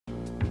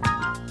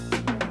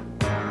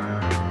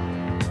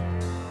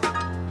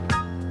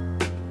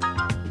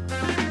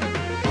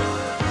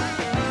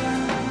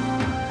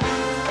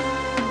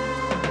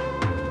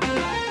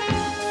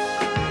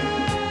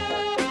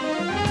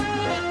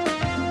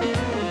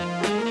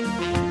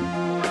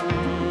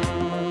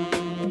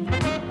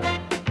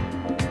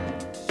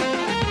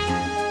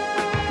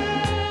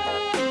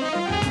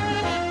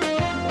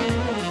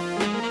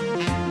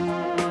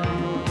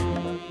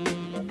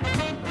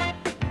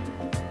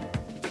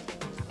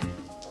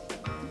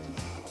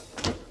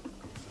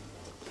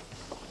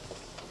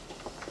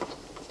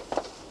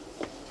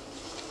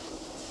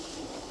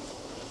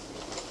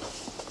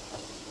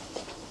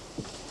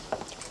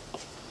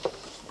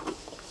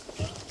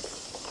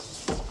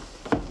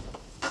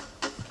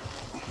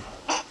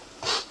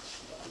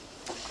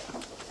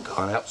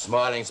Can't help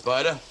smiling,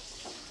 Spider.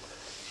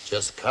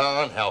 Just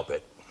can't help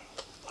it.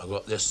 I've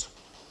got this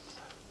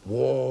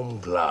warm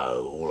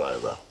glow all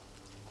over.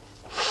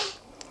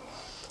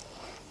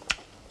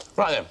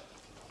 Right then.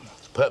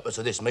 The purpose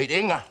of this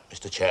meeting,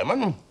 Mr.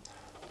 Chairman,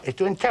 is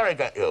to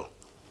interrogate you.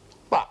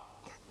 But,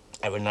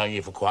 having known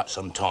you for quite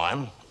some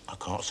time, I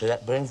can't see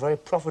that being very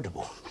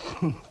profitable.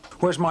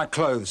 Where's my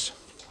clothes?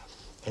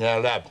 In our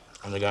lab,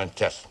 undergoing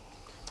tests.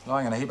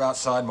 Lying in a heap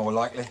outside, more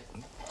likely.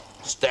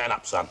 Stand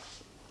up, son.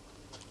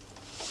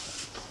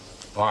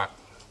 Right,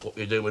 what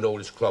you do with all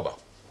this clobber?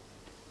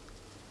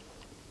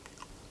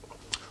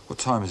 What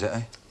time is it,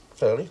 eh?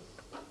 It's early.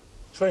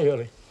 It's very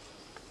early.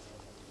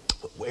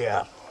 But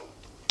we're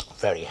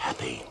very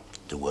happy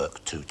to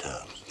work 2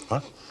 terms, huh?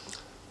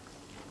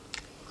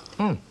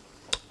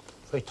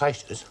 Very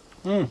tasty, this.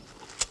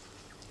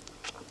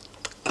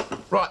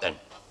 Right then.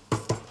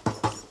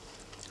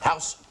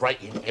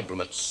 House-breaking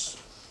implements.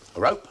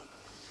 A rope,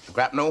 a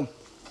grapnel,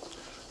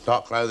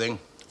 dark clothing,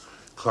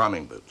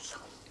 climbing boots.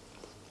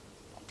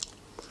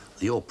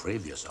 For your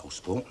previous old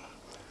sport,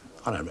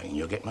 I don't reckon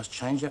you'll get much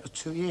change out of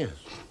 2 years.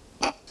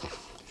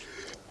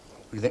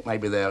 You think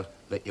maybe they'll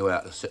let you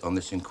out to sit on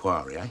this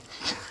inquiry, eh?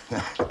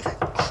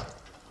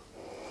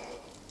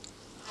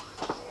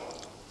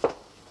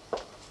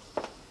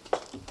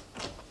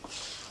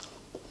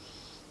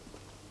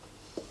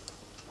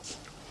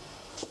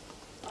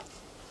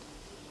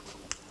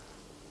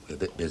 We're a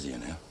bit busier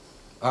now.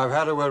 I've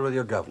had a word with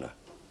your governor.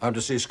 I'm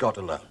to see Scott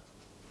alone.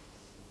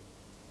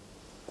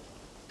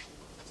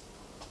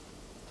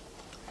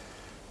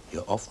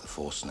 You're off the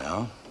force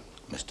now,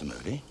 Mr.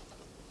 Moody.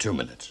 2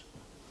 minutes.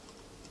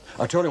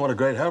 I told him what a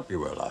great help you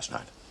were last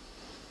night.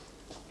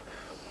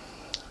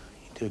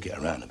 You do get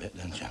around a bit,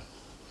 don't you?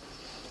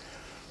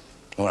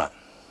 All right,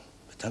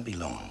 but don't be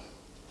long.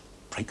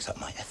 Breaks up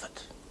my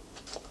effort.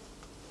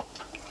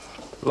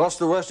 Lost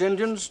the West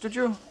Indians, did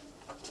you?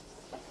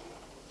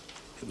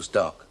 It was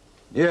dark.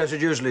 Yes, it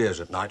usually is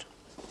at night.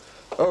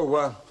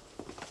 Oh,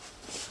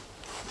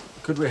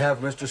 could we have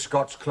Mr.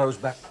 Scott's clothes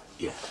back?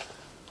 Yeah.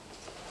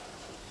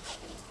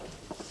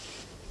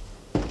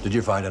 Did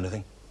you find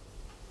anything?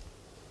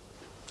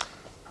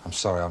 I'm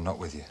sorry, I'm not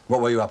with you. What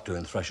were you up to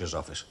in Thresher's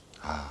office?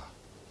 Ah,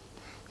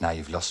 now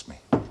you've lost me.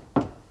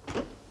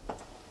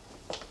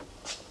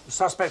 The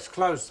suspect's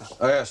closed, sir.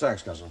 Oh, yes,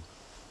 thanks, Cousin.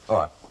 All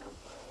right.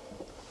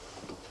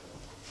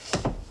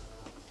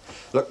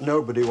 Look,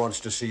 nobody wants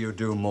to see you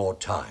do more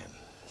time.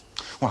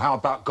 Well, how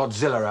about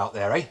Godzilla out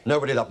there, eh?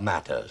 Nobody that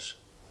matters.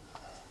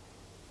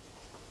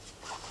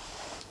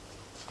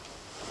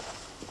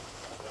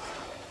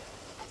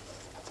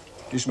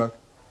 Do you smoke?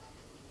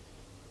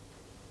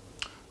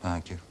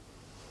 Thank you.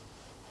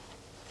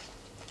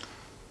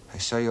 They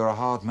say you're a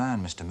hard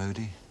man, Mr.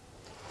 Moody.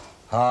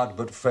 Hard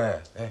but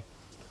fair, eh?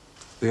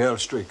 The Earl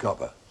Street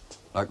copper,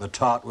 like the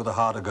tart with a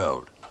heart of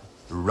gold.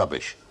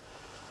 Rubbish.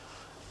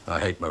 I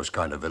hate most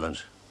kind of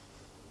villains.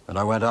 And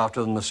I went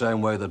after them the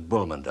same way that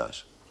Bullman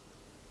does.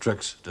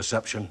 Tricks,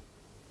 deception,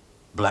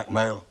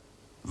 blackmail,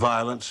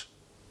 violence.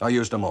 I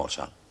used them all,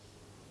 son.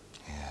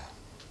 Yeah.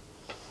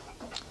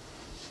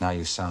 Now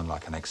you sound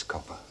like an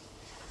ex-copper.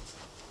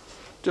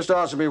 Just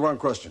answer me one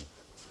question.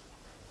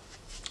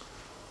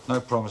 No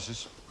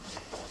promises.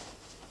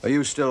 Are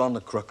you still on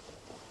the crook?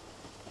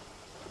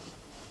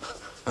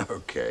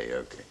 Okay.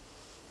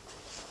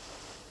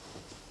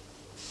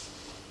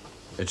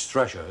 It's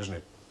Thresher, isn't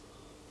it?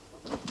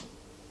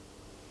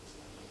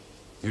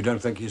 You don't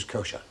think he's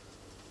kosher?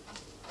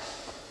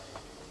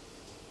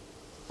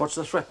 What's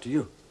the threat to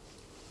you?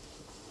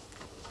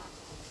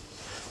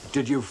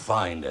 Did you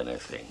find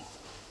anything?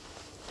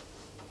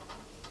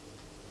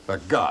 For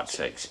God's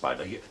sake,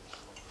 Spider,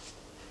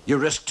 you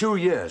risked 2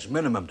 years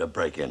minimum to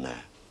break in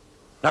there.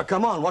 Now,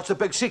 come on, what's the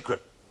big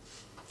secret?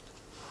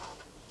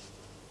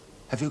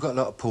 Have you got a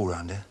lot of pull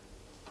round here?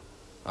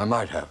 I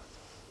might have.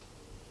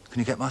 Can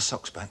you get my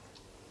socks back?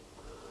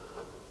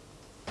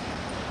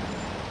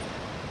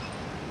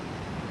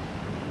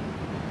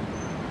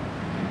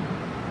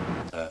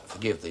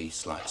 Forgive the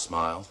slight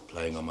smile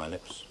playing on my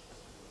lips.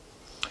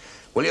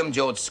 William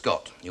George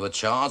Scott, you were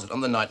charged that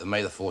on the night of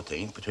May the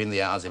 14th, between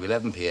the hours of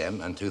 11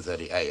 p.m. and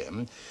 2:30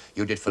 a.m.,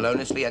 you did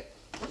feloniously at...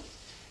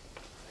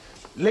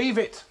 Leave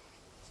it.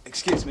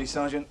 Excuse me,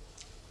 Sergeant.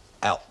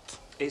 Out.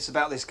 It's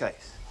about this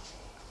case.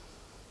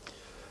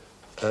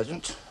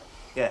 Urgent?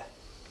 Yeah.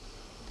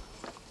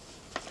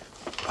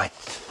 Right.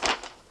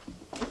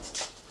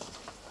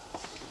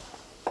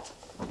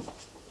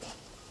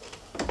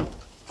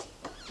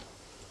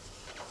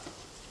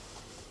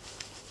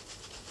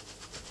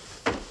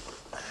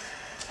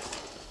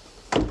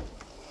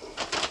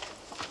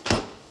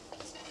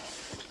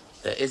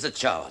 There is a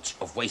charge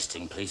of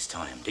wasting police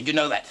time. Did you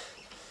know that?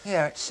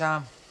 Yeah, it's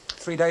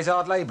 3 days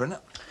hard labour, isn't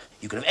it?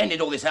 You could have ended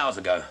all this hours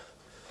ago.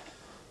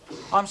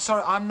 I'm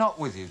sorry, I'm not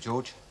with you,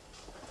 George.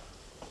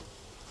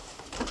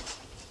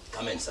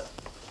 Come in, sir.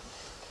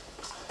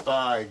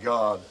 By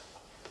God.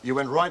 You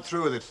went right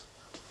through with it.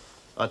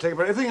 I take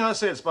for everything I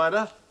said,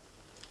 Spider.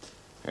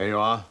 Here you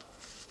are.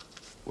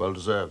 Well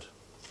deserved.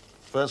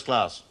 First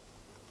class.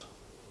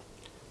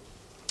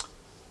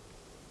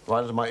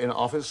 Right into my inner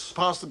office,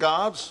 past the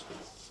guards.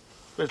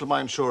 Wait till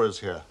my insurer's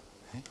here.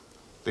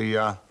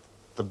 The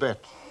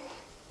bet.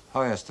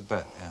 Oh, yes, the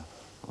bet,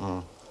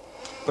 yeah.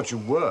 But you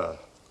were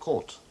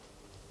caught.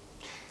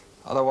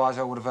 Otherwise,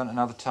 I would have earned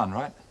another ton,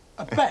 right?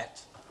 A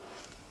bet?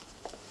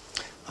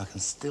 I can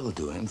still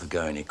do him for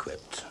going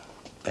equipped.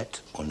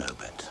 Bet or no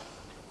bet.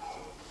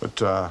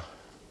 But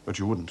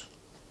you wouldn't.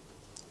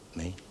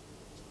 Me?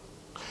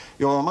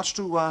 You're much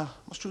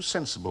too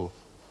sensible.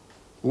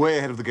 Way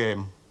ahead of the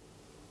game.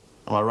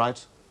 Am I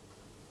right?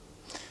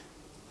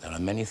 There are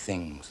many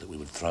things that we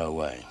would throw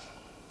away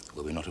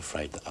were we not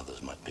afraid that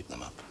others might pick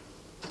them up.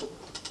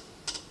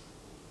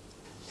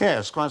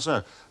 Yes, quite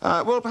so.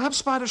 Well, perhaps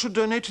Spider should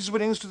donate his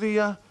winnings to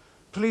the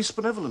Police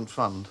Benevolent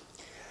Fund.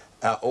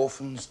 Our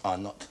orphans are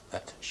not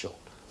that short.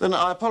 Then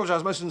I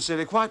apologize most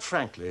sincerely. Quite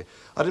frankly,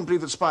 I didn't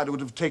believe that Spider would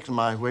have taken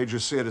my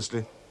wages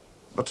seriously.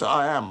 But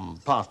I am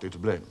partly to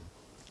blame.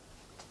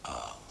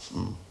 Ah.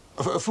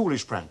 A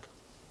foolish prank.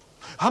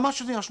 How much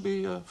do you think I should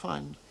be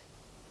fined?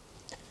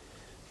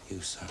 You,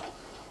 sir.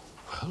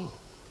 Well,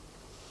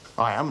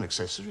 I am an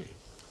accessory.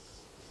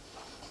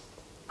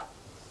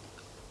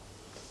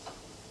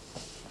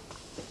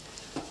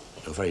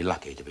 You're very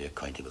lucky to be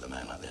acquainted with a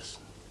man like this.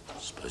 I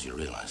suppose you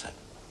realise that.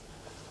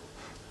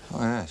 Oh,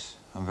 yes.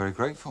 I'm very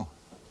grateful.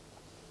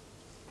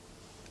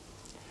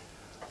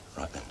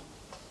 Right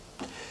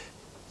then.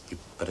 You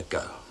better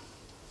go.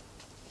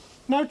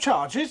 No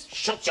charges?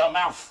 Shut your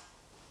mouth!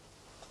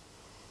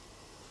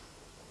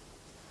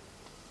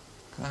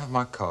 Can I have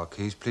my car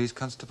keys, please,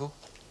 Constable?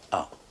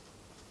 Oh.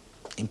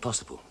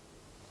 Impossible.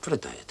 For a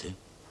day or two.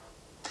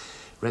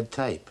 Red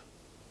tape.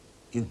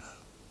 You know.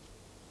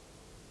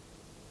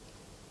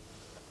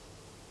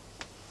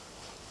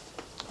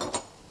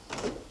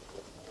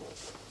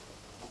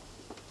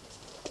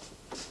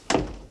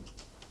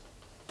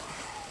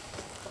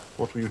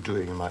 What were you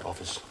doing in my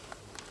office?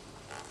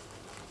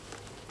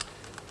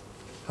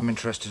 I'm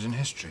interested in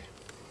history.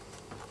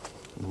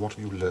 And what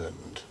have you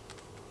learned?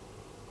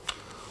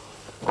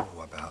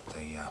 Oh, about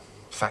the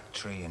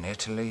factory in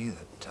Italy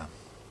that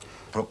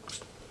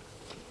Brooks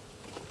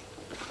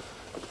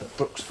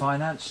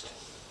financed.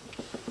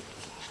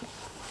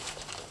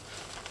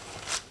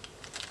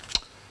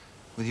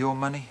 With your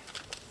money?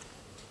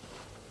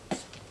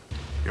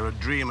 You're a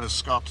dreamer,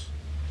 Scott.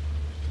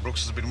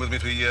 Brooks has been with me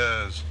for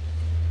years.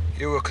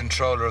 You were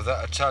controller of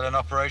that Italian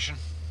operation?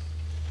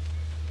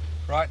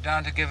 Right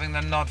down to giving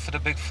the nod for the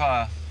big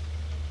fire.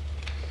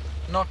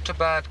 Not a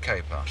bad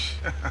caper.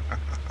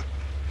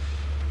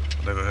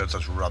 I've never heard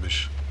such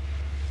rubbish.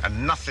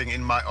 And nothing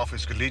in my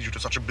office could lead you to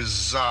such a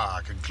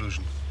bizarre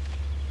conclusion.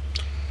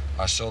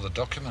 I saw the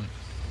document.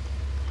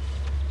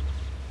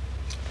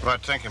 Right,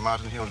 thank you,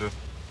 Martin. He'll do.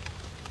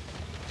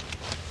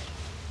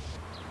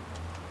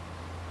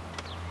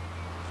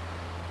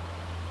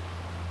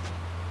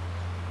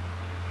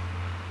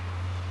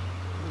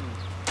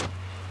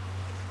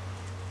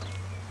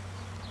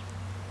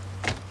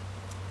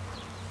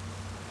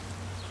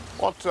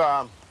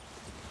 What,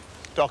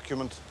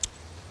 document?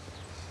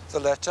 The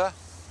letter,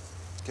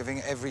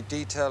 giving every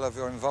detail of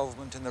your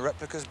involvement in the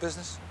replicas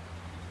business.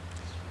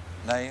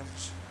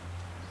 Names,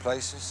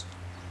 places,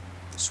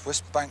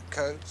 Swiss bank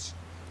codes,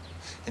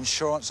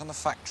 insurance on the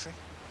factory.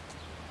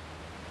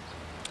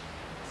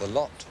 The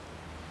lot.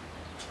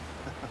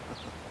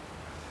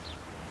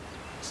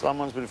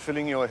 Someone's been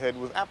filling your head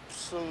with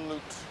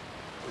absolute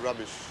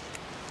rubbish.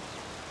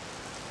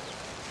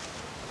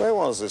 Where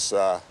was this,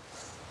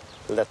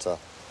 letter?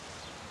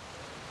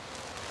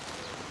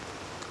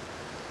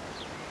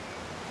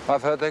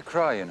 I've heard they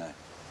cry, you know.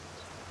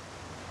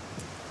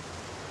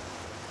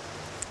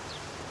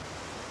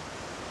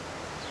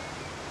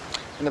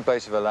 In the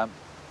base of a lamp.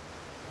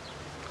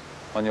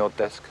 On your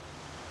desk.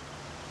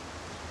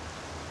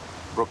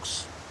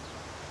 Brooks.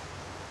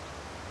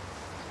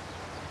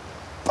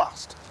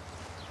 Bastard.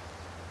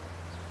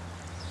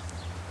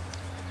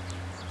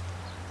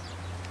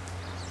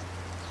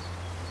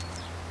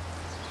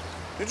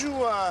 Did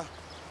you,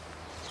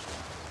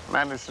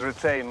 manage to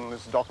retain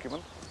this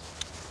document?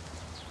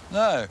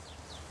 No.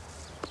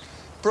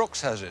 Brooks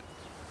has it.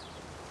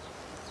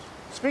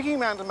 Speaking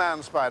man to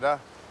man, Spider,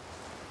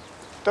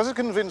 does it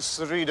convince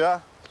the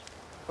reader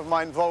of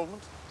my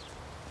involvement?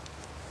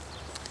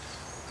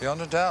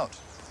 Beyond a doubt.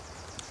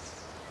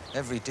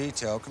 Every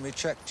detail can be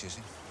checked, you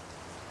see.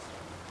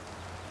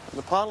 In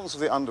the parlance of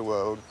the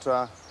underworld,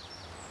 it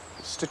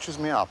stitches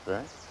me up,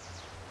 eh?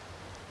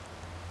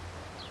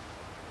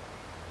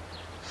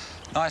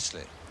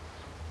 Nicely.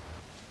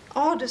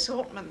 Odd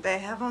assortment they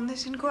have on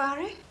this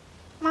inquiry.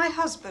 My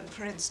husband,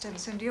 for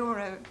instance, and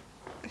your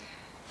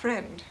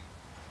friend.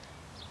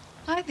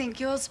 I think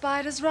your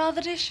Spider's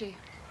rather dishy.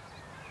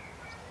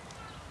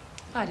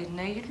 I didn't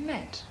know you'd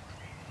met.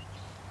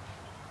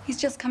 He's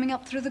just coming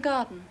up through the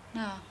garden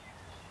now.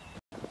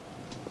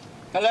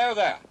 Hello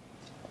there.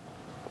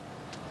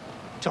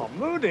 Tom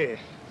Moody.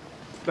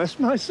 Bless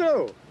my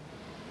soul.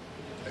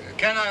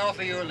 Can I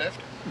offer you a lift?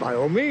 By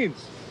all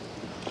means.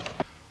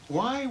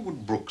 Why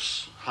would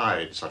Brooks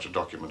hide such a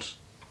document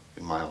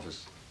in my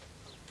office?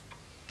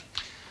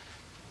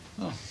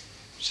 Oh,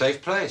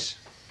 safe place.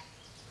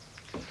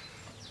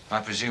 I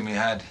presume he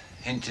had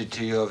hinted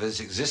to you of his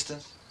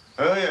existence?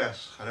 Oh,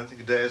 yes. I don't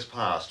think a day has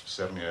passed for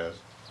 7 years.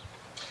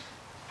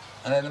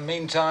 And in the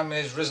meantime,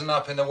 he's risen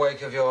up in the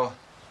wake of your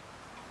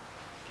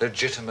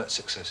legitimate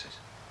successes.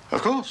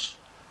 Of course.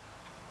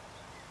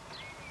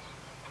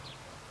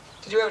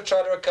 Did you ever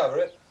try to recover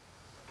it?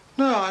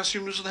 No, I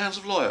assumed it was in the hands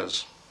of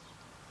lawyers.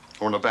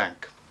 Or in a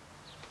bank.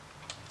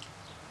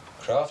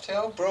 Crafty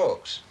old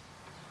Brooks.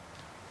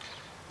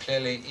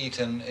 Clearly,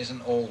 Eton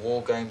isn't all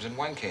war games and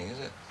wanking, is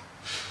it?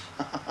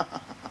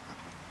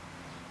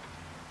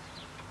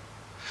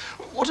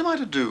 What am I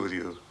to do with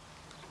you?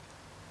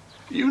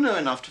 You know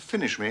enough to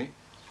finish me.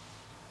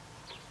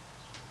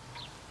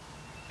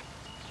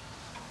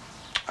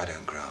 I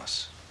don't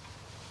grass.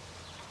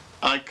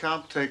 I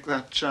can't take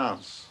that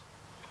chance.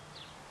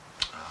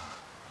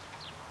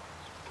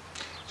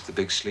 It's the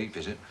big sleep,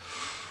 is it?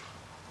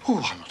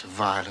 Oh, I'm not a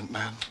violent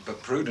man.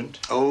 But prudent.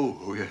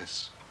 Oh,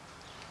 yes.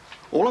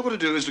 All I've got to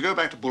do is to go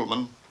back to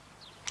Bullman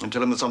and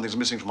tell him that something's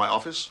missing from my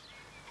office.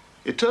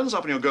 It turns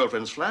up in your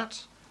girlfriend's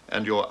flat,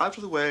 and you're out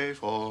of the way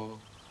for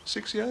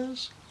 6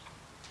 years.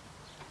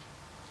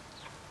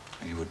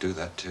 You would do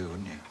that too,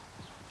 wouldn't you?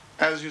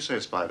 As you say,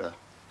 Spider.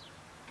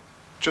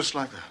 Just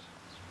like that.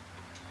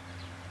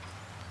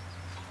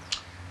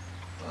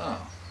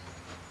 Well,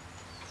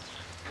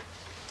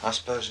 I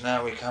suppose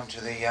now we come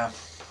to the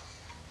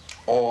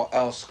or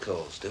else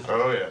clause, do we?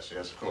 Oh, yes,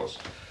 yes, of course.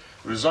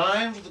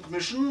 Resign from the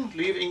commission,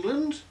 leave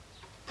England,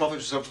 profit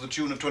yourself to the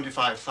tune of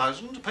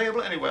 25,000,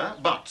 payable anywhere,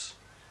 but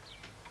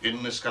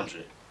in this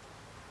country.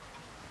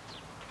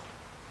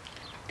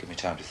 Give me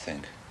time to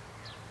think.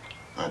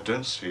 I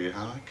don't see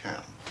how I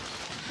can.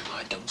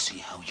 I don't see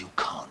how you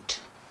can't.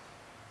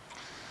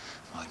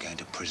 My going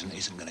to prison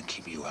isn't going to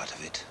keep you out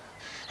of it,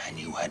 and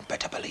you had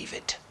better believe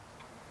it.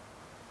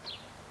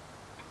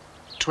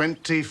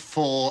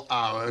 24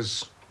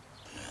 hours.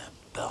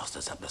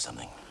 Bastard's up to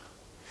something.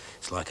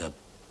 It's like a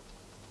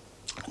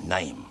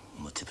name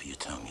on the tip of your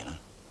tongue, you know?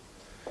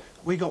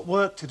 We got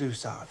work to do,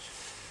 Sarge.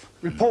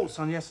 Reports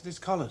on yesterday's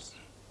collars.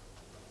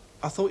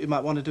 I thought you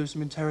might want to do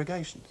some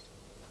interrogations.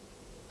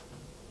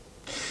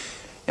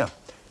 Yeah.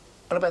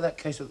 What about that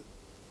case of...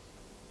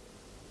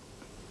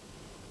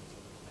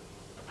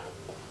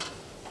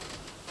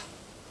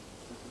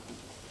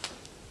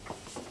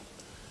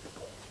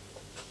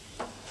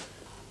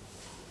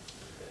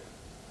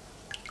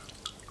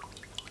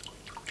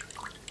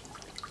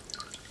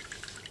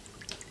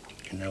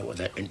 You know what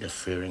that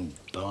interfering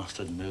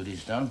bastard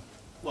Moody's done?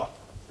 What?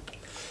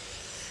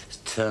 It's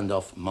turned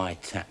off my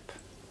tap.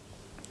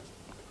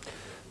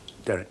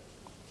 Derek,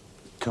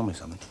 tell me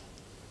something.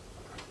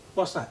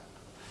 What's that?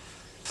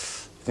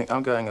 You think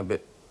I'm going a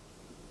bit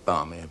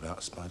balmy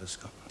about Spider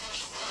Scott?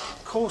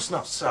 Of course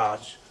not,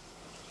 Sarge.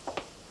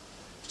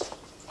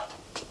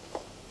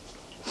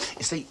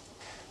 You see,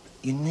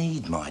 you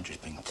need my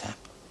dripping tap.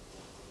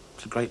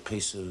 It's a great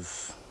piece of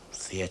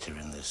theatre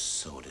in this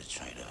sordid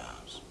trade of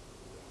ours.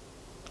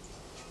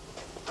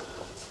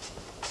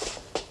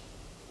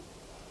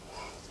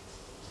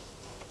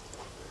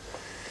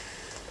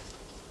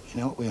 You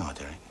know what we are,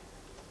 Derek?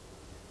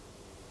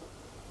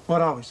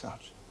 What are we,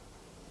 Sarge?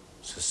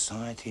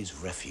 Society's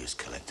refuse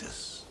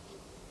collectors.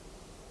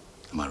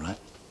 Am I right?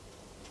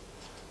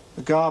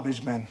 The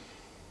garbage men.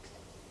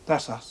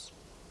 That's us.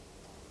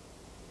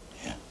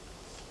 Yeah.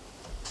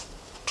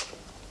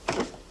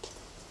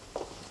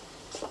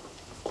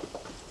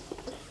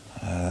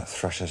 That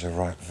Thrasher's a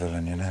right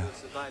villain, you know.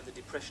 Survived the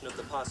depression of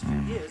the past few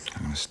years.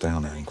 I'm going to stay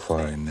on that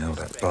inquiry and nail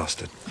that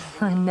bastard.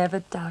 I never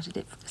doubted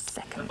it for a The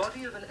second.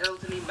 body of an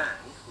elderly man,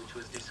 which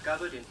was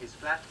discovered in his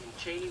flat in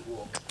Cheney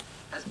Walk,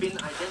 has been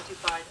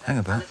identified Hang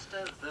as about.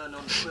 Alistair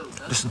Vernon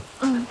Quilter, Listen.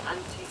 an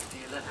antique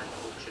dealer and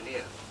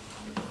auctioneer.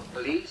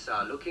 Police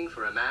are looking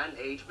for a man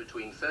aged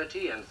between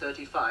 30 and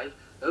 35,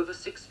 over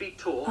 6 feet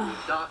tall,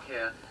 with dark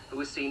hair, who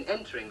was seen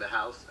entering the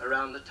house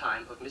around the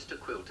time of Mr.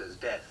 Quilter's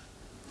death.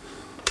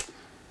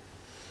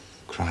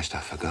 Christ, I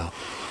forgot.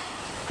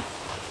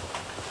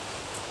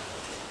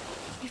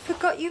 You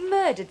forgot you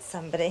murdered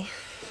somebody.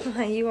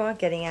 Why, you are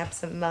getting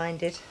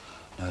absent-minded.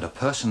 No, the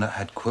person that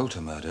had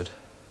Quilter murdered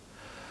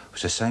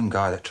was the same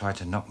guy that tried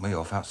to knock me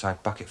off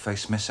outside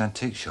Bucket-Face Smith's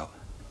antique shop.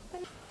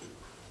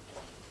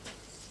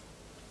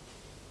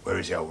 Where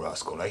is the old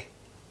rascal, eh?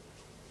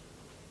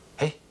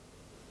 Hey?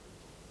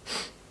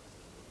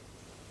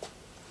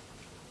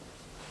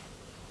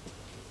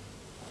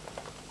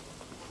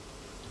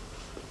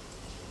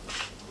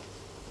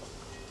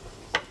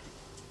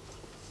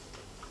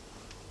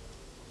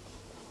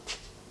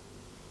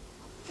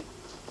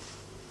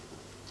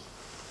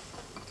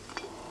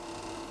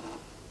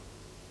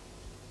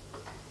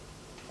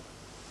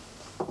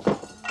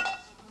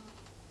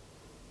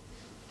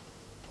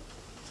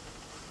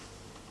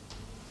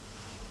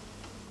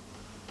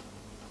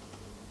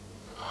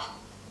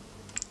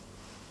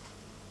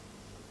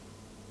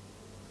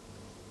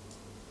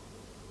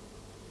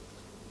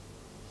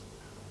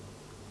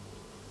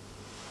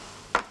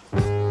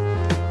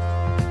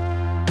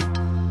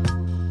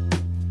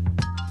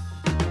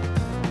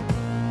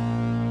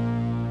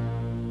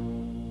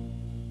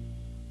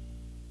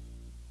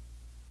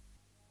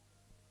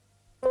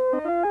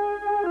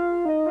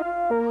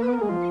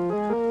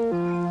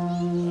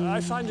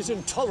 I find it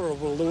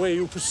intolerable the way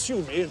you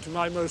pursue me into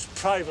my most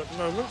private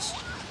moments.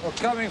 Well,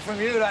 coming from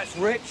you, that's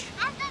rich.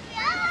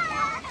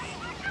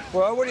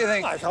 Well, what do you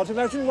think? I can't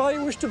imagine why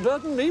you wish to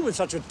burden me with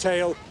such a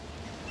tale.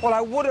 Well,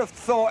 I would have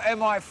thought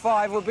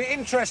MI5 would be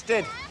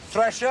interested.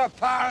 Thresher,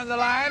 power in the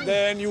land.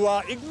 Then you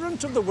are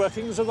ignorant of the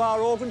workings of our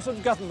organs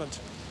of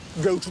government.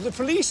 Go to the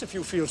police if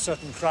you feel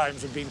certain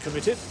crimes have been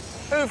committed.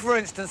 Who, for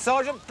instance,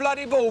 Sergeant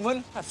Bloody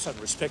Bullman? Have some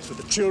respect for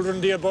the children,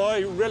 dear boy.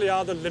 You really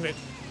are the limit.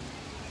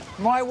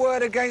 My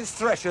word against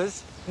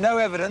Threshers. No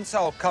evidence.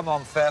 Oh, come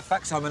on,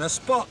 Fairfax. I'm in a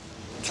spot.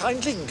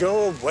 Kindly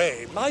go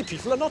away. My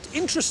people are not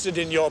interested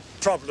in your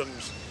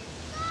problems.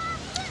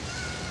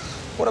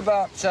 What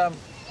about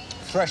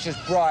Thresher's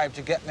bribe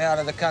to get me out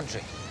of the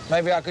country?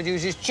 Maybe I could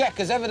use his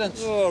cheque as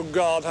evidence. Oh,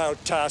 God, how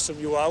tiresome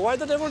you are. Why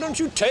the devil don't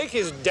you take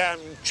his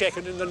damned cheque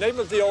and in the name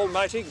of the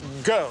Almighty,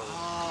 go?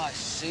 Ah, I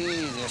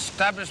see. The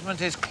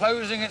establishment is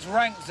closing its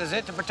ranks, is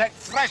it, to protect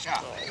Thresher?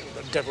 Oh,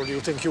 the devil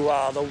you think you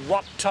are, the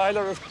Wat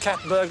Tyler of cat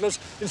burglars.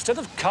 Instead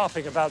of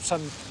carping about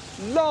some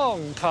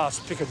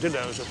long-past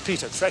peccadilloes of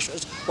Peter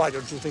Thresher's, why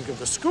don't you think of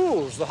the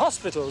schools, the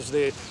hospitals,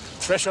 the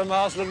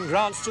Thresher-Marsland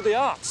grants to the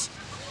arts?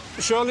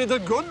 Surely the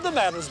good the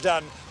man has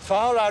done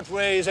far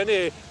outweighs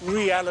any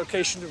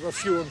reallocation of a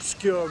few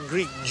obscure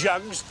Greek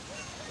jugs.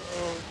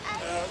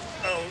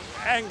 Oh,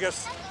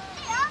 Angus,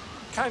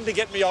 kindly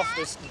get me off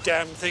this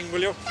damn thing,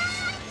 will you?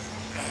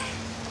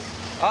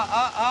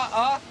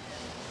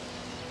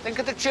 Think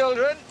of the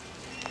children.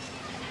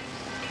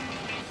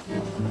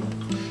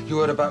 You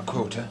heard about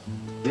Quilter?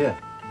 Yeah.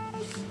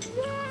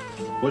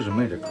 Wasn't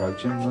me to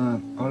coach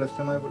him. I left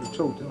him able to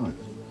talk, didn't I?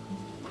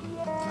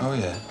 Oh,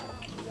 yeah.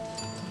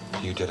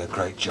 You did a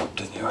great job,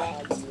 didn't you,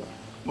 eh?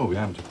 Well, we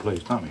aim to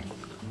please, don't we?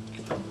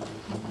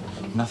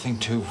 Nothing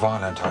too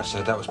violent, I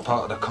said. That was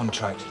part of the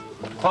contract.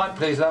 Pint,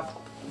 please, love.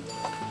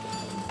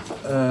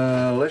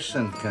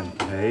 Listen,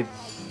 Kincaid.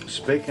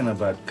 Speaking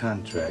about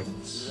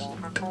contracts...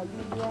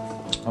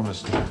 I'm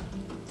listening.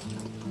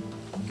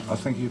 I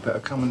think you better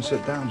come and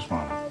sit down,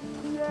 Smiley.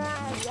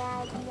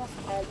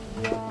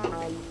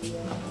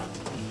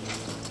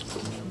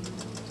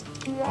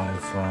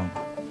 I've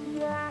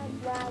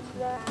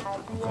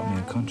got me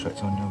a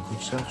contract on your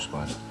good self,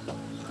 Spider.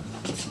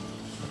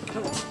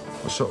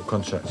 What sort of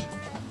contract?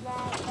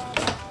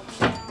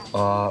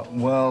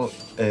 Well,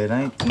 it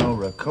ain't no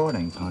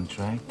recording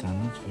contract,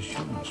 and that's for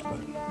sure,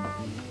 Spider.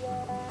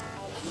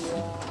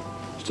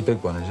 It's a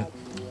big one, is it?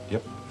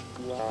 Yep.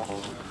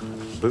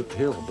 Boot to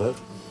heel, bud.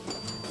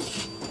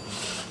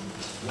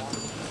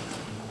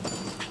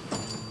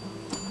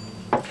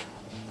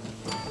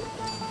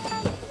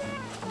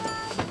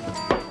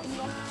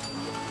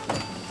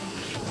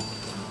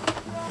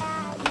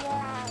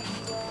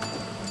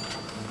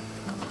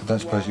 I don't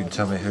suppose you can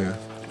tell me who.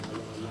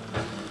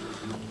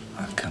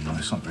 Oh, come on,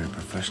 it's not very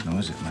professional,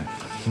 is it, mate?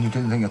 And you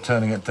didn't think of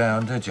turning it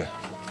down, did you?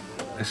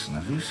 Listen,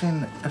 have you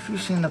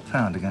seen the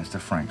pound against the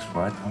franc,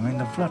 Spide? I mean,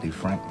 the bloody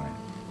franc, mate.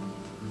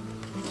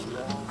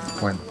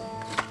 When?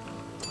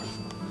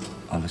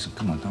 Oh, listen,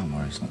 come on, don't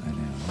worry, it's not in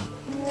here, right?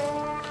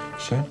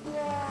 Soon?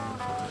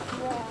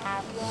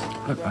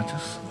 Look, I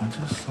just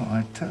thought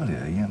I'd tell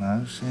you, you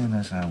know, seeing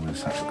as how we're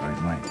such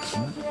great mates,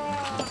 right?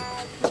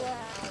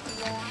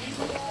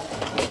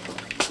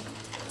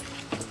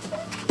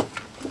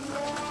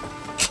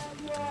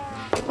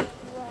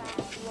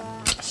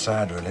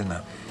 Sad, really, isn't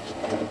it?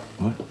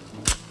 What?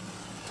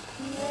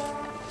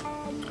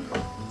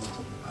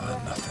 Oh,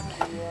 nothing.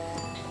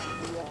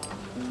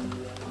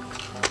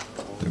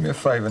 Do me a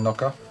favour,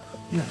 Knocker.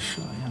 Yeah,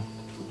 sure, yeah.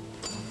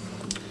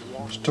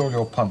 Stall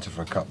your punter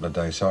for a couple of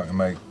days so I can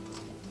make,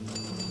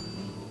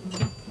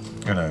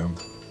 you know,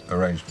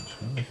 arrangements.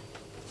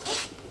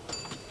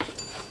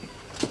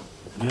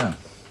 Yeah.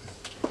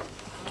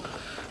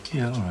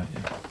 Yeah, all right,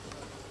 yeah.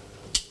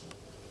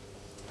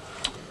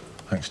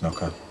 Thanks,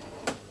 Knocker.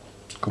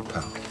 Good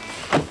pal.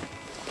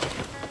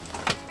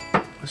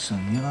 Listen,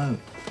 you know,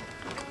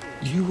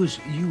 you was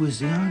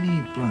the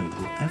only bloke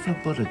who ever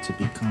bothered to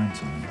be kind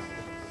to me.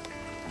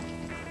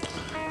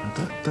 Now,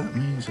 that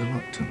means a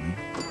lot to me.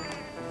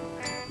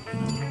 You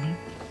know what I mean?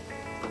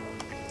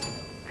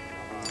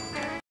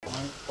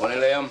 Morning,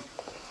 Liam.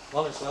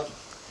 Morning, sir.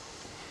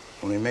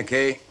 Morning,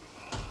 Mickey.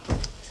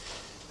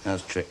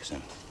 How's Trix,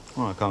 then?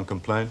 Well, I can't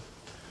complain.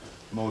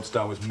 Maud's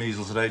down with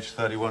measles at age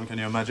 31, can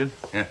you imagine?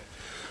 Yeah.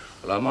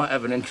 Well, I might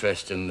have an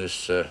interest in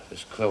this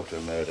Quilter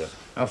murder.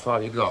 How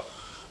far you got?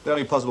 The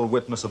only possible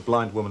witness, a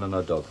blind woman and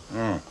her dog.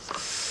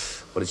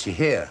 What did she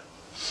hear?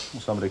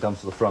 Well, somebody comes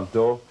to the front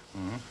door,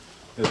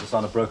 hears the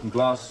sound of broken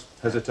glass,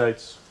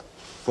 hesitates,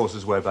 forces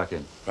his way back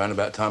in. Round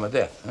about time of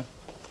death, huh?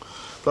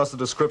 Plus the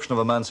description of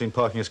a man seen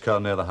parking his car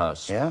near the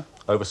house. Yeah?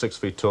 Over 6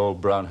 feet tall,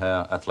 brown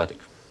hair, athletic.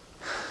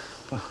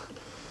 Well,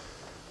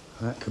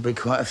 that could be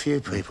quite a few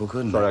people,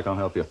 couldn't it? Sorry, I can't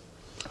help you.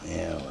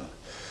 Yeah, well,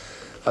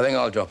 I think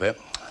I'll drop it.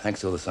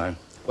 Thanks all the same.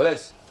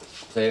 Willis,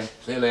 see you.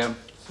 See you, Liam.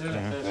 See you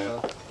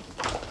later.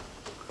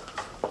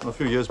 Well, a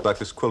few years back,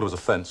 this Quilter was a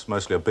fence,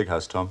 mostly a big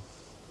house, Tom.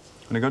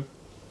 Any good?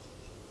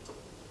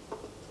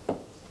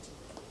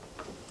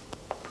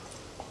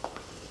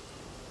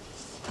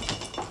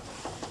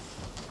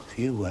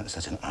 you weren't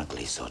such an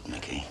ugly sod,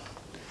 Nicky,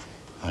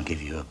 I'd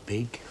give you a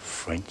big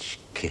French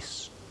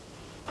kiss.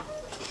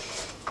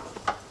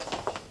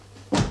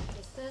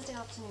 It's Thursday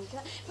afternoon.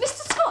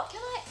 Mr. Scott, can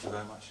I... Thank you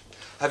very much.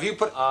 Have you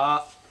put...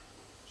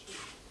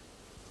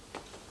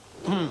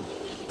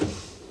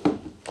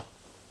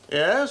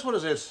 Yes, what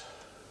is it?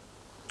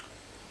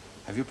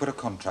 Have you put a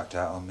contract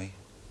out on me?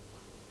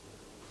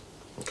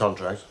 A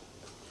contract?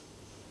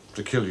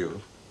 To kill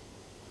you?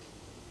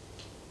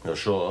 You're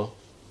sure?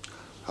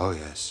 Oh,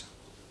 yes.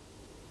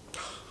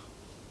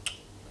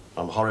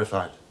 I'm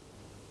horrified.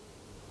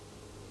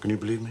 Can you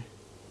believe me?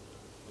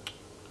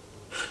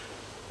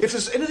 If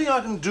there's anything I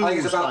can do... I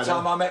think it's about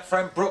Snyder... time I met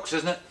friend Brooks,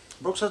 isn't it?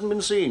 Brooks hasn't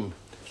been seen.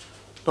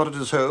 Not at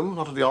his home,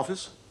 not at the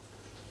office.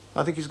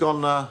 I think he's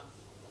gone,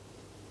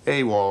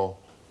 AWOL.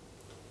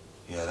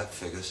 Yeah, that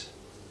figures.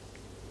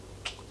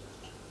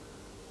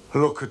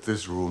 Look at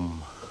this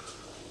room.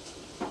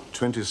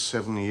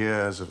 27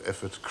 years of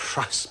effort.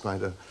 Christ,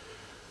 Snyder.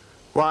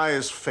 Why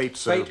is fate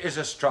so... Fate is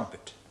a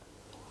strumpet.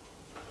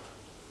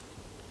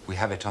 We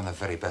have it on the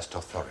very best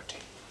authority.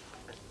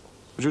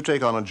 Would you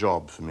take on a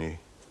job for me?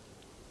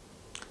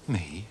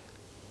 Me?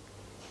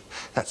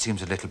 That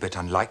seems a little bit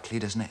unlikely,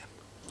 doesn't it?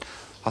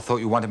 I thought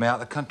you wanted me out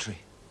of the country.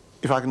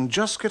 If I can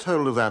just get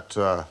hold of that,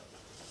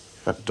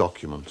 that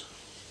document.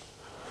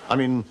 I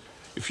mean,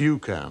 if you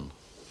can.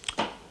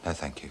 No,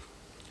 thank you.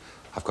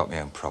 I've got my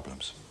own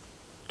problems.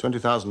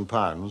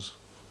 £20,000.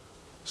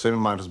 Same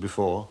amount as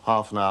before.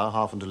 Half an hour,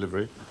 half on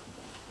delivery.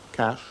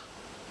 Cash.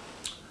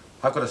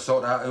 I've got to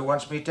sort out who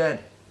wants me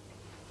dead.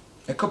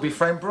 It could be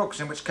friend Brooks,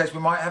 in which case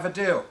we might have a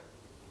deal.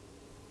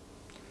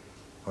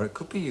 Or it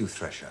could be you,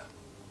 Thresher.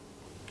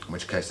 In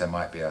which case there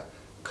might be a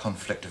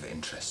conflict of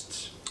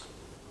interests.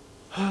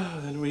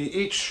 Then we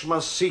each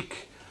must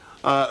seek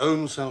our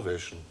own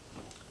salvation.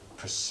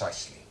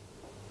 Precisely.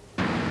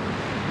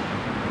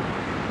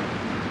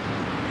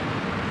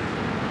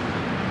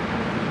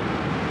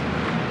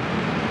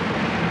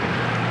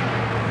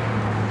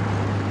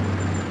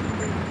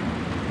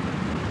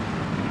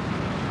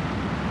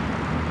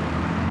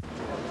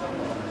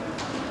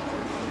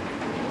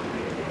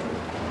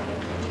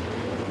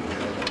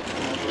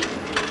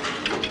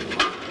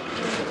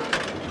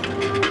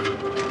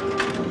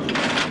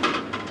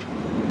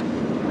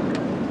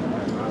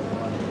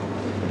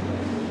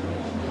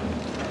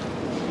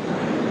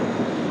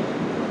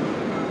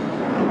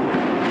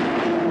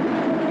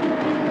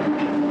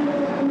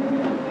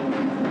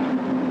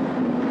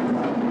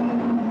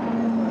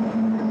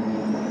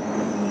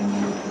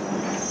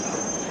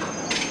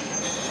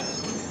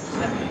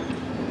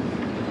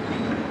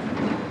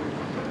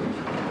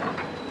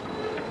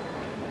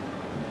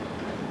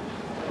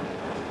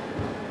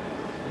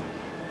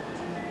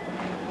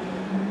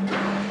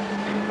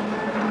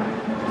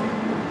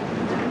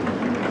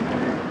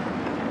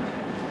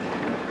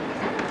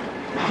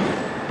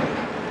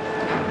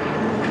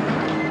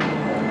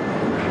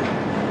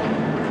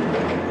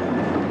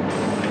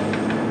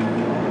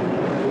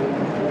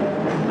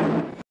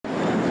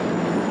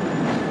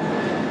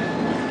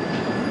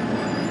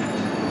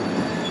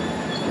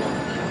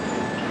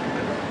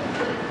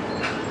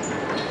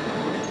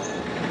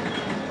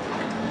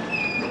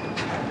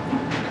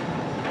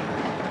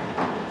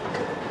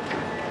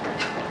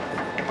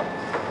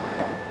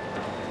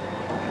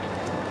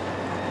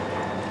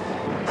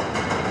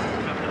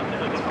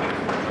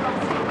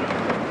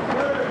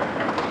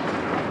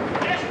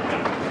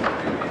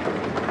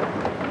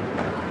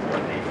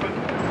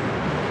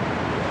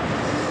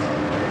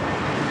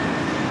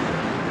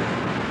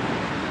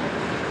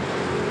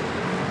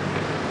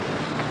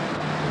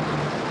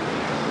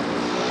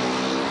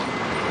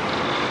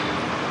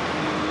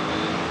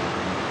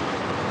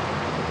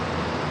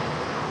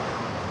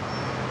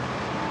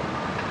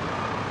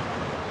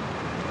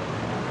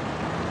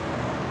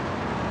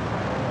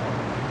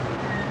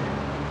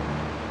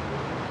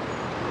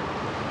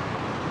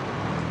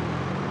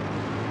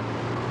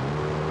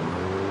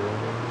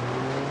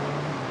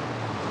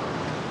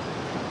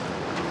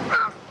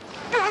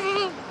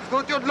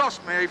 Thought you'd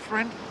lost me, eh,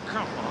 friend?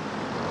 Come on.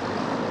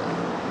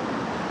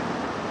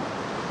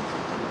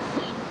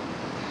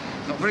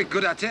 Not very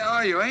good at it,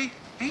 are you, eh?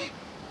 Eh?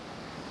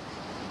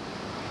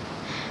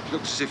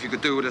 Looks as if you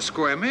could do with a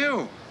square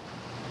meal.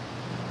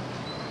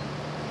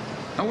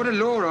 Not with a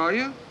law, are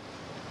you?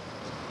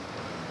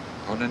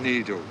 On a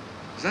needle.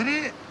 Is that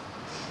it?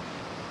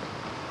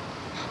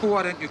 Well,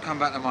 why don't you come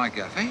back to my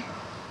gaff, eh?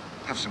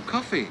 Have some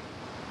coffee.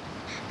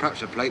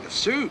 Perhaps a plate of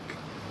soup.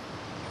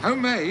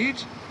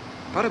 Homemade.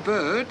 But a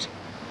bird.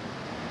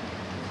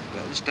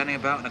 Better than standing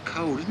about in the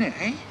cold, isn't it,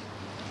 eh?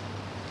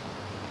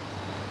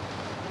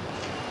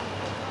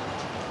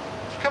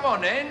 Come on,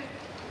 then.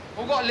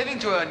 We've got a living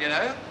to earn, you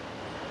know.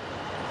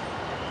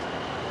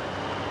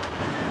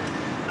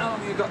 How long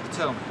have you got to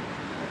tell me?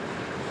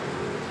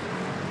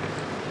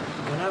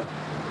 I don't know.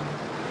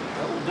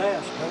 All day,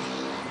 I suppose.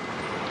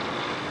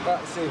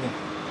 About this evening.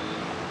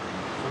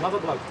 Another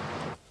bloke.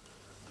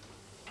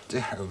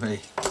 Dear me,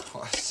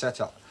 what a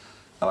setup.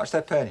 How much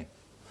they paying him?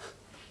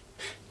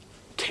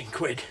 10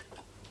 quid.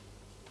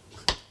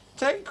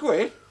 10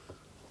 quid?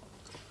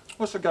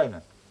 What's the game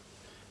then?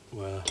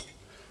 Well,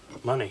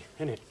 money,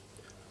 innit?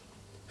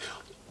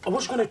 I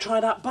was going to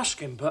try that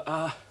busking,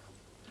 but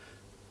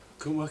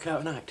couldn't work out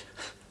an act.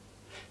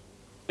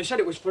 They said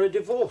it was for a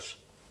divorce.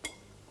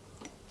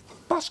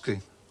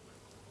 Busking?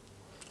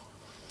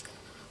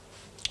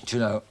 Do you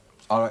know,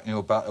 I reckon you're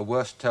about the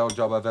worst tail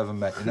job I've ever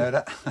met. You know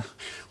that?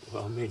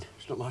 Well, I mean,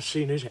 it's not my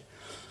scene, is it?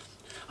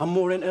 I'm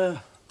more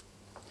into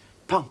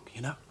punk,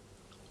 you know?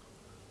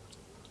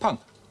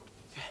 Punk?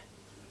 Yeah.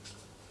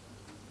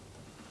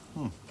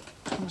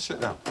 Come and sit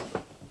down.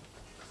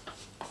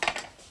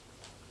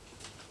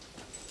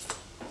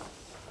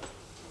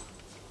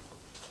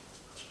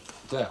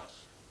 There.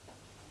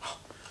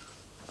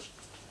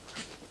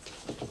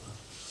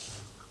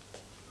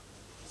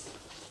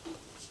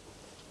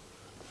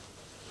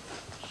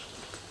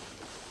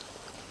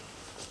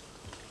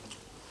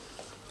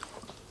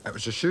 It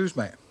was the shoes,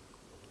 mate.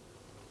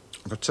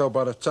 I could tell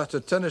by the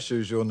tattered tennis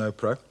shoes you're no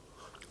pro.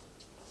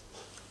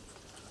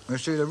 You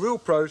see, the real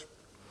pros,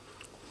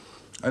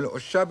 they look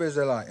as shabby as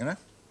they like, you know?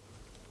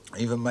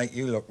 Even make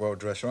you look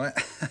well-dressed, right?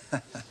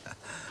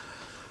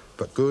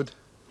 But good,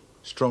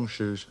 strong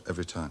shoes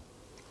every time.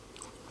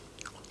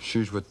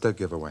 Shoes were dead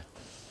giveaway.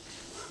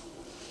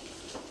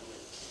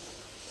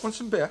 Want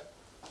some beer?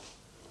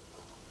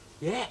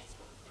 Yeah.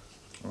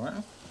 All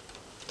right.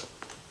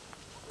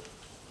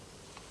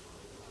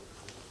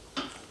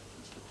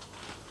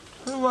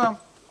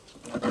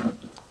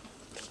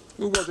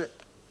 Who was it?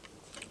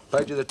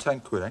 Paid you the 10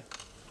 quid, eh?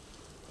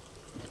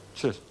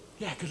 Cheers.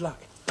 Yeah, good luck.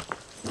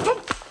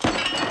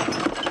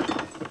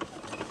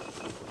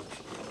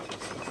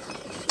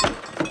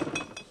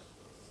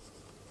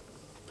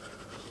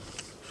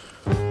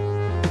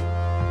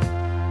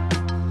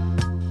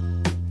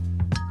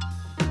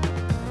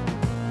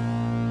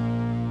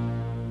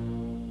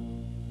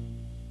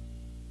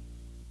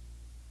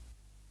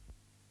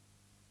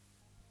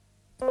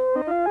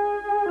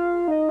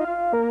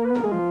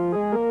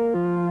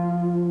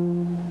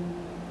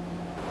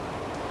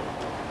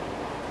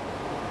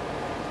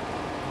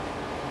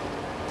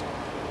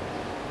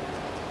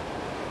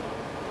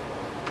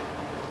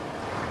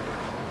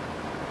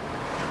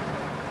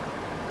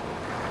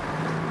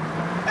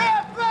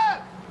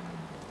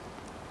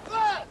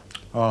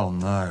 Oh,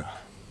 no.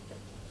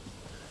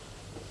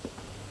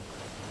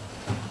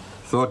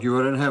 Thought you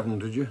were in heaven,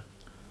 did you?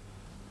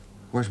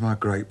 Where's my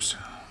grapes?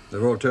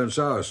 They've all turned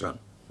sour, son.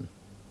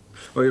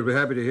 Well, you'll be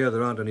happy to hear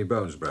there aren't any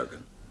bones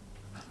broken.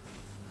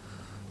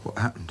 What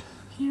happened?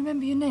 Can you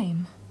remember your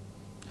name?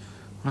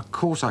 Well, of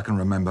course I can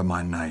remember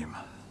my name.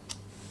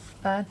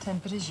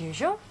 Bad-tempered as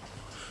usual.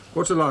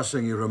 What's the last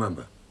thing you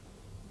remember?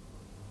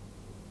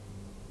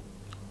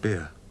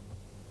 Beer.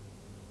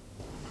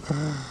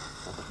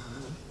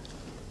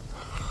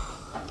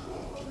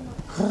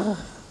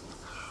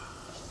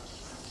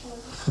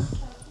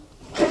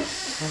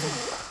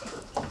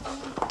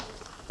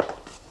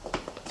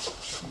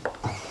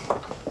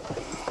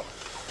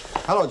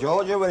 Hello,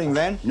 George. You're winning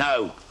then?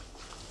 No.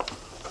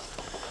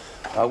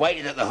 I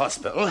waited at the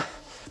hospital,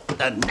 but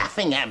the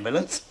nothing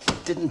ambulance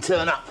didn't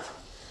turn up.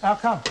 How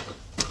come?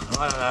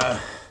 I don't know.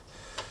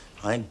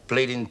 I think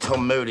bleeding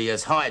Tom Moody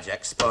has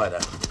hijacked Spider.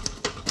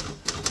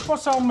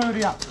 What's old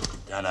Moody up to?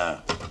 Don't know.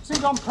 Has he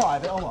gone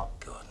private or what?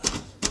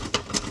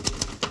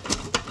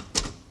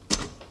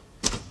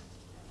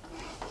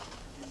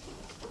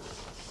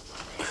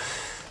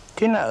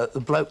 Do you know the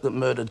bloke that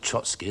murdered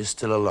Trotsky is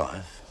still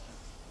alive?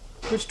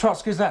 Which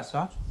Trotsky's that,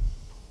 Sarge?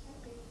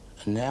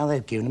 And now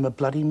they've given him a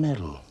bloody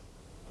medal.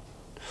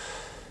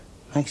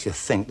 Makes you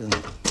think, doesn't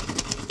it?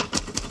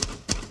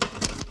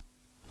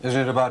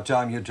 Isn't it about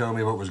time you told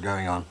me what was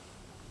going on?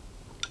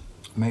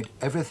 Mate,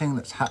 everything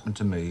that's happened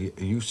to me,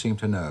 you seem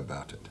to know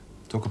about it.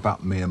 Talk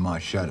about me and my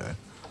shadow.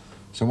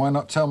 So why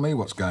not tell me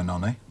what's going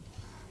on, eh?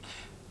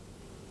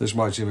 This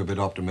might seem a bit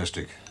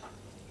optimistic,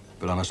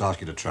 but I must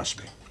ask you to trust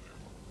me.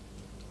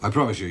 I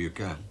promise you, you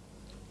can.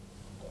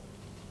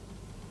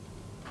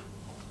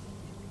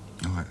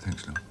 All right,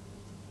 thanks, Glyn.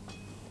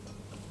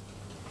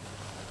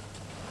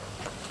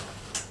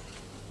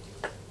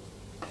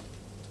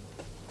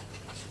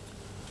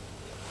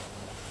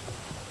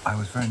 I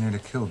was very nearly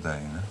killed there,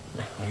 you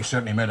know. You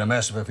certainly made a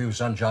mess of a few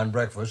sunshine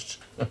breakfasts.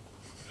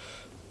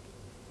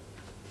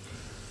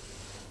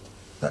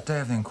 That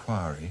day of the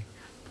inquiry,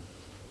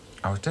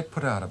 I was dead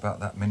put out about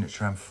that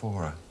miniature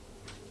amphora.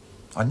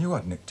 I knew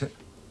I'd nicked it.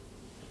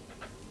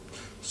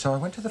 So I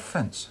went to the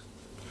fence.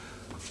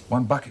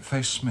 One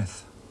Bucket-Faced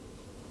Smith.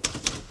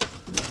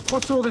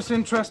 What's all this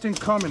interest in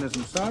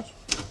communism, Sarge?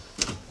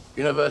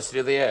 University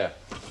of the Air.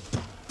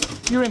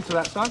 You into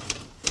that, Sarge?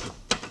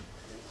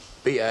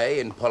 BA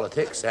in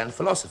politics and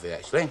philosophy,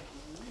 actually.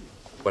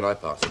 When I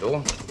pass it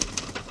all.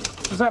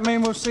 Does that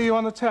mean we'll see you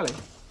on the telly?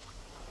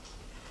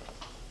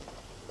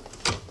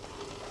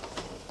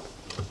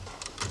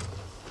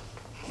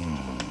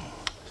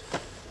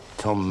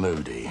 Tom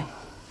Moody.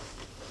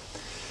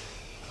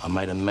 I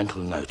made a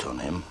mental note on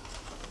him.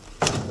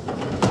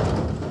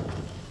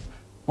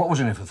 What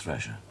was in it for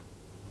Thresher?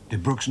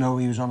 Did Brooks know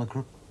he was on the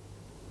crook?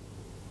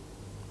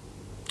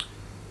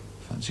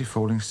 Fancy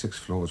falling 6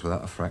 floors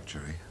without a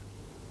fracture, eh?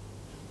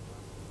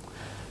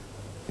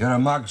 You're a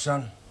mug,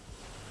 son.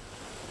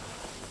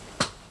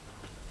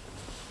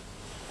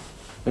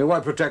 You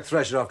won't protect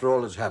Thresher after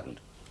all that's happened.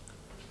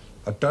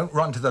 I don't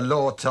run to the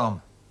law,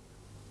 Tom.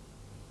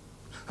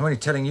 I'm only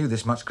telling you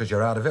this much because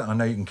you're out of it and I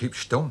know you can keep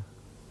stum.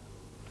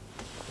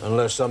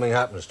 Unless something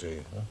happens to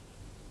you, huh?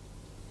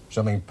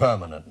 Something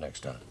permanent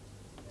next time.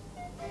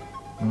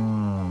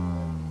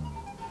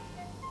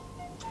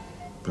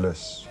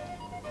 Bliss.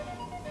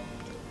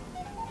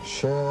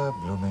 Sheer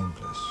blooming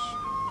bliss.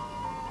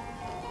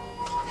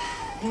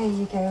 Here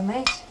you go,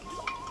 mate.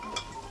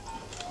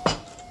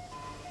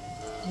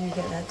 You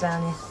get that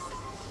down here.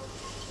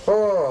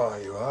 Oh,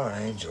 you are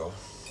an angel.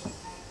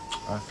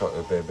 I thought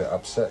you'd be a bit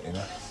upset, you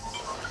know.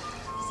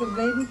 It's a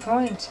bleeding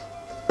point.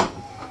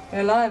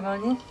 You're alive,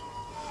 aren't you?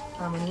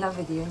 I'm in love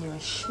with you and you're a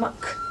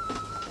schmuck.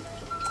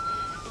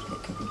 But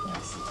it could be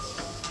worse.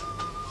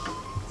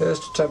 Here's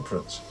to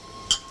temperance.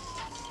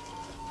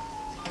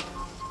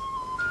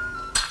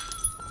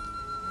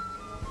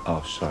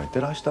 Oh, sorry.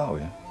 Did I start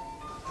with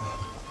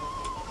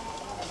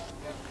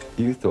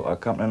you? You thought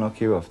I'd come to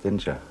knock you off,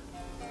 didn't you?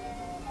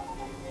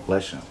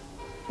 Listen,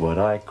 would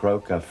I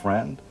croak a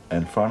friend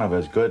in front of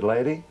his good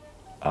lady?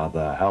 Oh,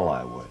 the hell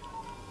I would.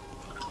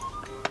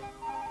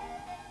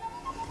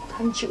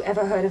 Haven't you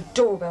ever heard of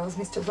doorbells,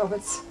 Mr.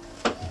 Roberts?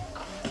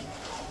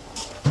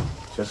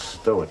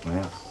 Just do it,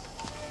 man.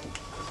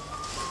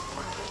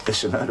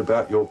 Listen, heard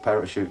about your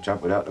parachute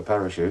jump without the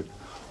parachute?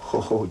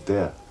 Oh,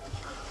 dear.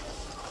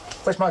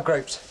 Where's my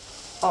grapes?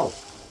 Oh.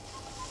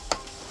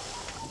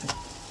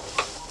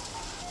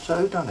 So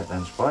who done it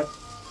then, Spike?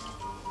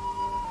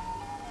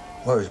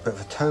 Well, he was a bit of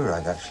a toe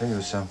rag, actually. He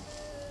was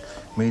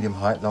medium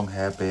height, long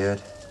hair,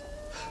 beard.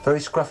 Very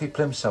scruffy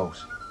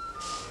plimsolls.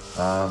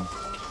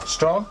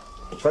 Strong,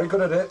 very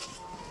good at it.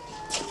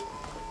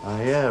 Oh,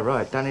 yeah,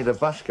 right. Danny the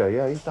Busker.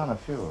 Yeah, he's done a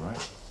few, all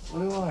right.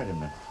 Well, who hired him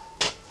then?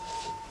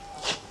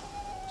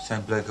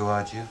 Same bloke who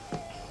hired you.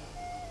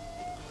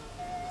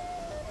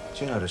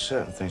 Do you know there's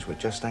certain things we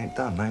just ain't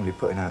done, namely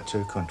putting out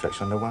 2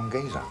 contracts under 1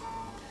 geezer.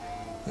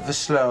 Bit of a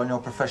slur on your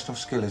professional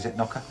skill, is it,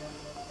 Knocker?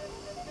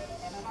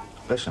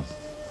 Listen,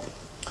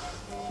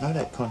 know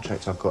that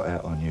contract I've got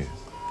out on you?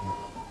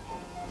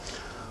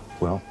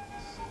 Well,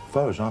 as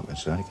far as I'm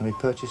concerned, it can be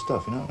purchased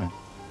off, you know what I mean?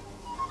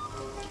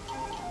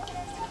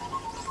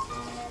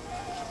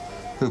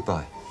 Who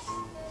buy?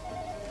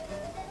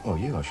 Well,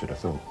 you, I should have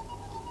thought.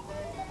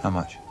 How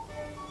much?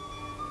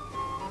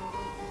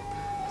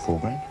 4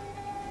 grand?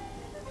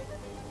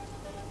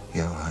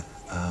 Yeah, all right.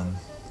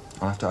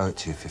 I'll have to owe it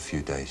to you for a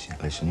few days, yeah?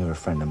 Listen, you're a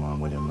friend of mine,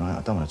 William, right?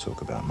 I don't want to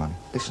talk about money.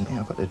 Listen, here,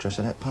 I've got the address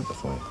of that punter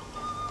for you.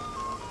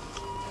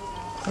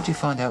 How'd you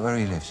find out where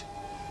he lives?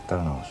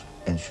 Don't ask.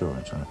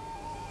 Insurance, right?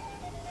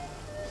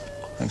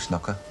 Thanks,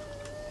 Knocker.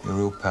 You're a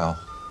real pal.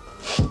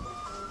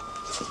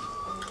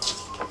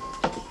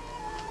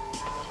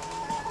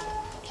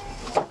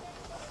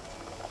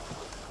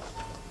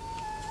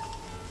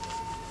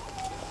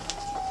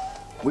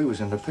 We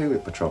was in the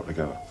period patrol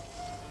together.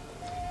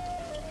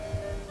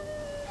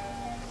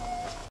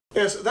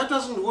 Yes, that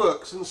doesn't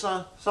work since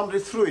somebody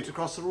threw it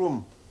across the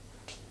room.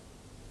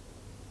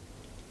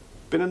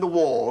 Been in the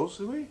wars,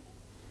 have we?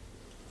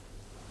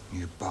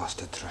 You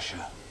bastard,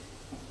 Thresher.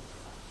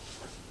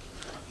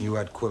 You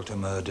had Quilter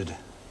murdered.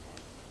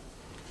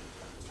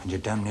 And you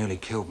damn nearly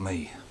killed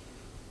me.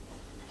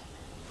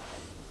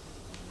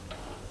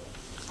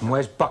 And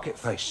where's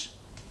Bucketface?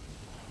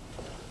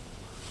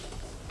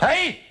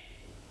 Hey!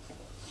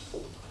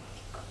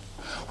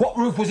 What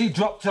roof was he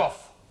dropped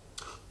off?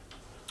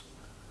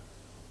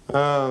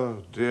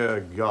 Oh,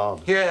 dear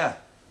God. Yeah.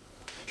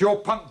 Your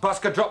punk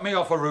busker dropped me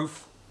off a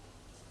roof.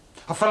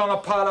 I fell on a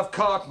pile of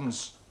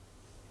cartons.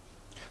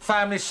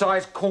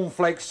 Family-sized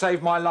cornflakes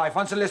saved my life.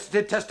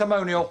 Unsolicited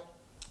testimonial.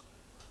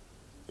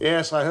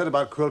 Yes, I heard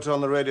about Quilter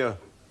on the radio.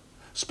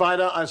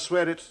 Spider, I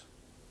swear it.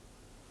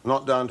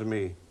 Not down to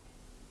me.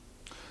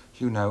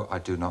 You know I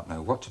do not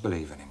know what to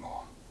believe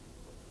anymore.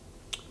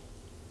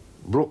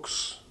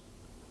 Brooks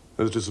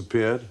has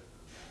disappeared.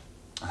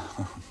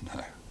 Oh,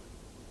 no.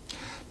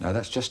 No,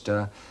 that's just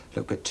a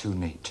little bit too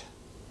neat.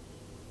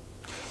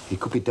 He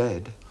could be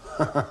dead.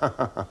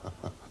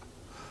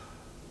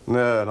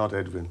 No, not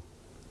Edwin.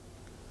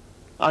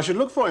 I should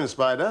look for him,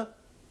 Spider,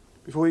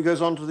 before he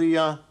goes on to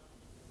the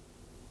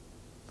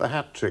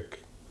hat trick.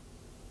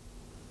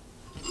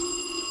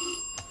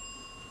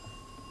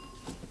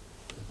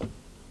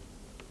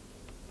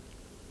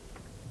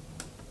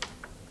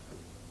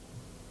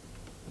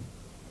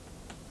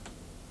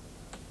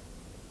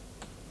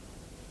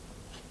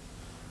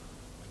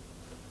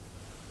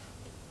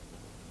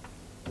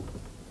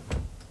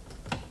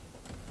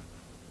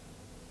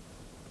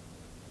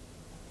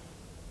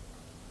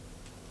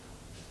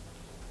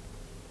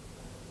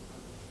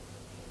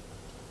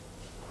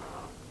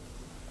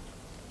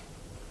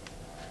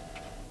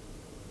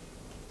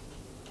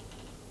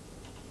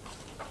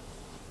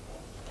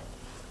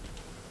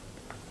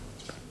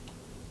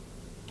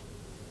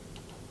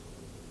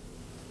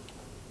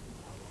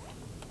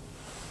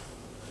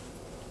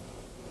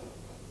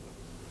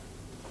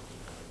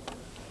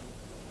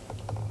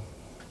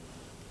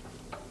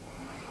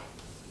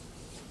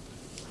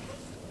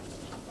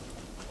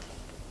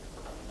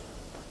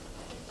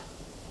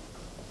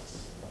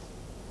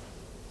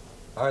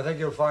 I think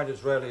you'll find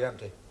it's rarely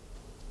empty.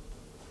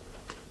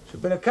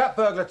 It's been a cat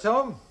burglar,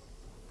 Tom.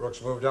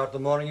 Brooks moved out the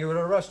morning you were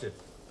arrested.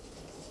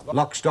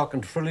 Lock, stock,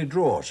 and frilly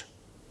drawers.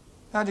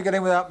 How'd you get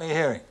in without me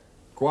hearing?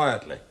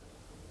 Quietly.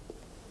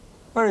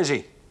 Where is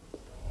he?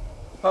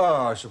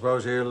 Oh, I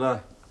suppose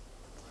he'll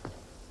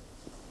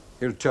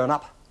turn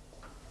up.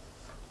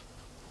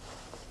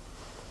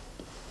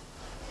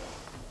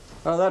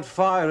 That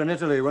fire in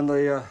Italy when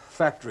the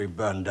factory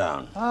burned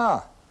down.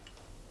 Ah,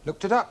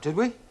 looked it up, did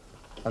we?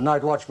 A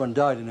night watchman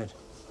died in it.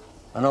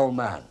 An old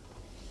man.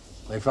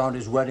 They found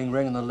his wedding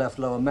ring and the left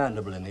lower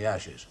mandible in the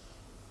ashes.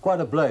 Quite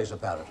a blaze,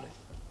 apparently.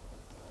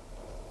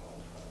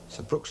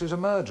 So Brooks is a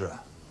murderer.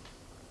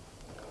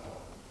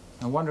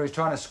 No wonder he's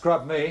trying to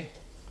scrub me.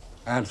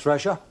 And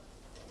Thresher?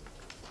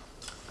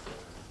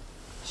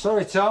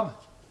 Sorry, Tom.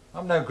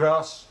 I'm no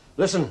grass.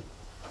 Listen.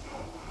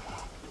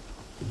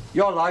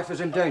 Your life is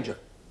in danger.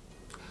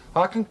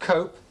 I can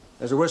cope.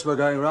 There's a whisper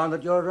going around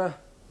that you're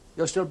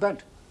still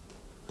bent.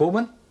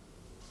 Bullman?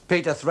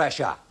 Peter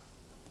Thresher.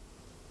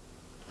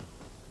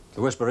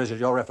 The whisper is that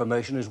your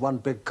reformation is one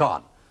big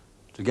con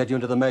to get you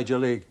into the Major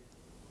League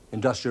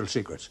Industrial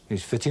Secrets.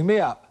 He's fitting me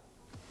up.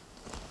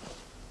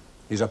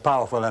 He's a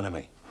powerful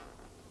enemy.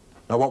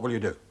 Now, what will you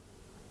do?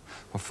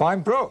 Well,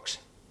 find Brooks,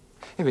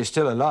 if he's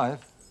still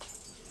alive.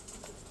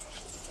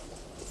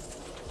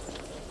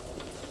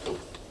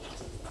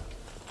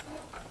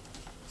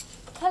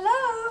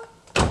 Hello?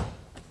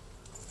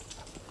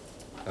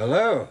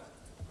 Hello.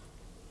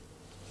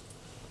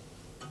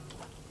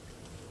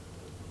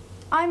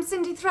 I'm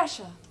Cindy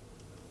Thresher.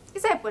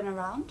 Is Edwin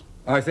around?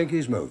 I think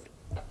he's moved.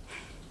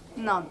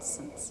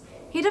 Nonsense.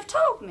 He'd have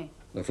told me.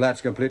 The flat's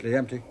completely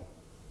empty.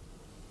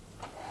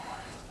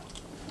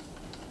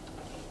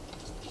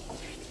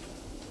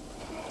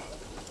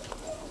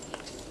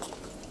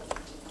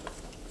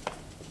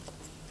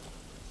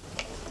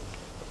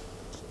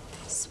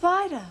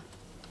 Spider,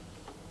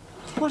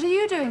 what are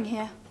you doing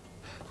here?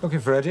 Looking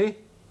for Eddie?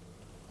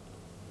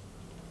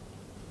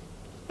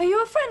 Are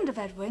you a friend of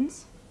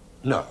Edwin's?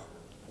 No.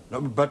 No,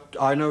 but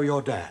I know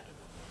your dad.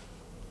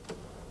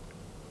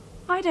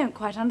 I don't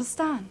quite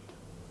understand.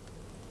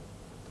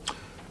 Has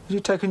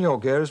he taken your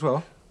gear as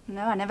well?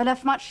 No, I never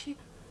left much.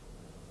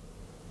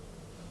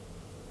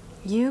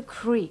 You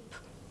creep.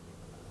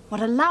 What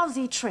a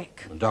lousy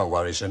trick. Don't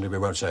worry, Cindy, we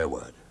won't say a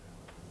word.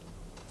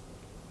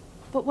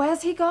 But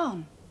where's he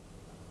gone?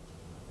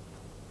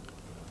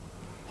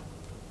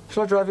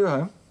 Shall I drive you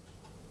home?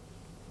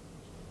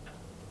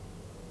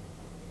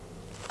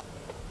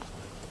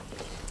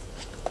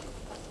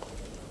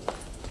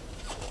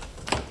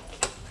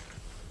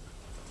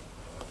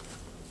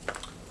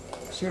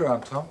 See you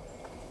around, Tom.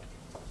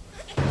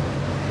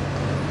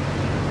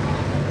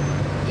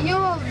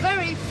 You're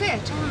very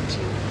fit, aren't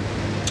you?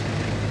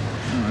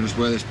 Oh, I just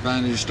wear this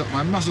bandage to stop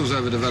my muscles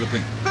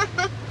overdeveloping.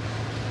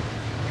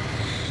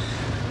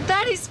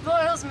 Daddy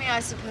spoils me,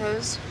 I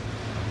suppose.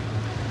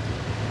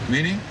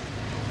 Meaning?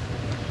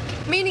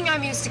 Meaning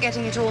I'm used to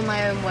getting it all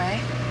my own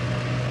way.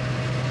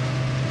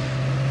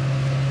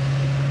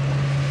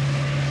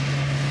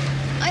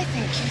 I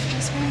think you've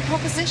just been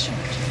propositioned.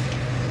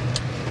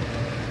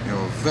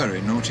 You're a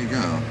very naughty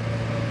girl.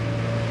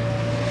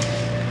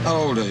 How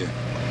old are you?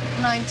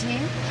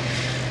 19.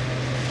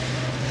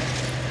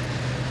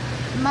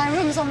 My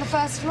room's on the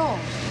first floor.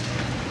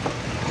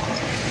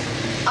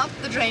 Up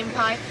the drain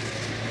pipe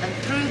and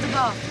through the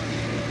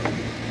bathroom.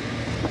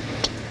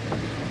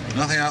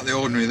 Nothing out of the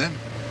ordinary, then?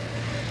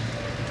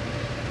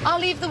 I'll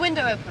leave the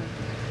window open.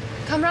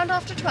 Come round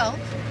after 12.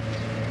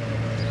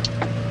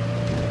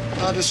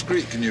 How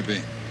discreet can you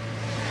be?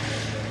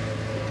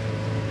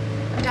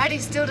 Daddy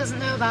still doesn't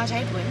know about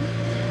Edwin.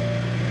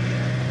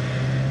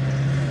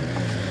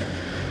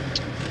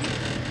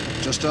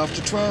 Just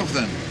after 12,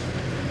 then.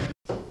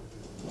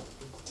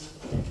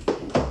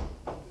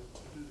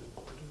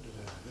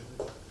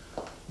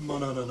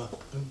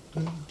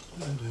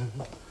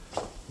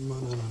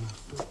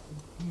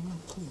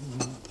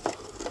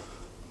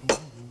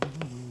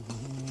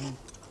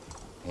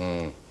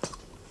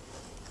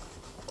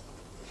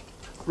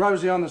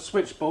 Rosie on the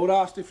switchboard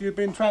asked if you'd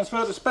been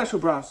transferred to Special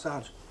Branch,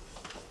 Sarge.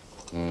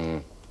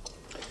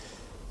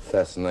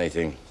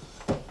 Fascinating.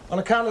 On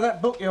account of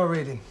that book you're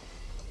reading.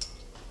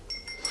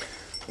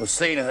 Well,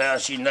 seeing as how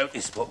she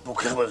noticed what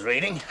book I was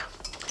reading,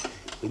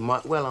 we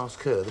might well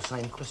ask her the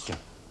same question.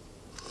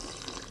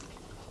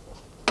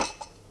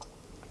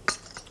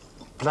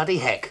 Bloody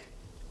heck.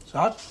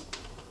 Sarge?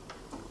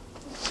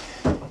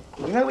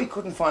 You know we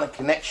couldn't find a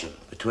connection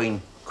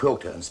between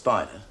Quilter and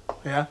Spider?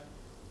 Yeah?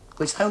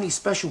 Well, it's only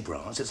Special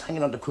Branch that's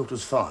hanging onto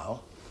Quilter's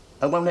file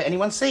and won't let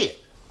anyone see it.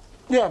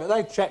 Yeah, but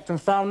they checked and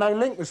found no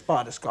link with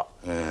Spider Scott.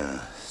 Yeah,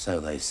 so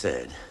they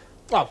said.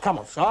 Oh, come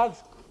on, Sarge.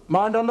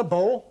 Mind on the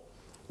ball.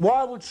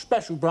 Why would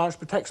Special Branch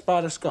protect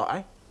Spider Scott,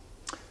 eh?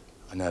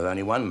 I know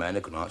only one man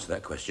who can answer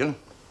that question.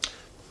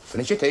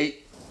 Finish your tea.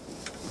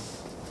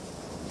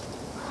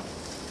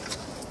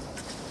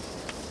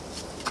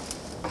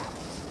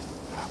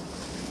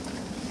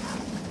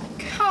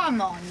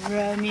 Come on,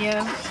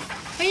 Romeo.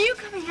 Are you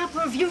coming up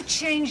or have you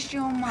changed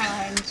your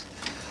mind?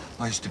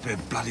 I used to be a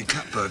bloody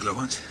cat burglar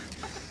once.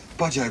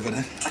 Budge over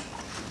then.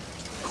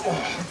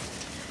 Oh.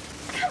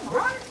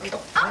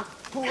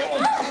 Come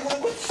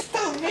on.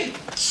 Stone me.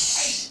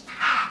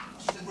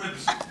 The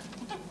ribs.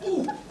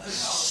 Ooh.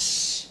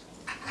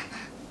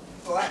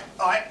 All right.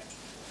 I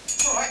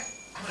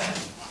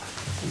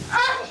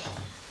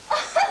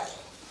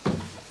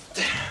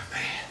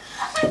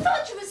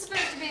thought you were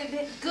supposed to be a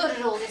bit good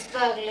at all this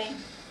burgling.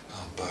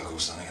 I'll burgle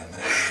something in a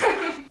minute.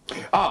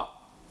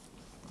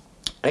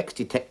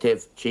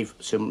 Ex-Detective Chief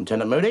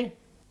Superintendent Moody.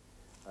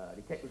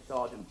 Detective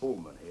Sergeant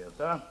Bullman here,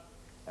 sir.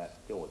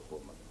 George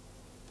Bullman.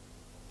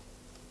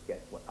 Yes,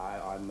 well,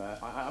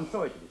 I'm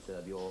sorry to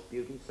disturb your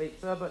beauty sleep,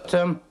 sir, but,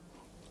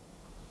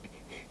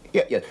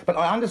 yeah, but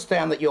I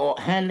understand that you're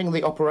handling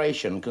the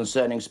operation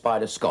concerning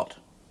Spider Scott.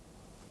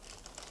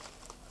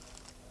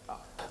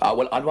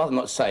 Well, I'd rather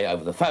not say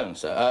over the phone,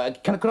 sir.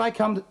 Could I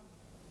come to...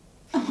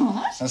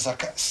 What? It's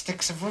like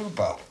sticks of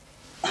rhubarb.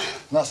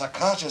 And the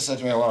psychiatrist said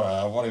to me,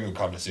 well, what have you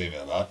come to see me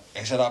about?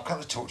 He said, I've come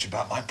to talk to you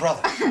about my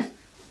brother.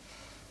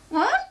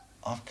 What?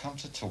 I've come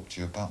to talk to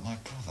you about my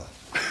brother.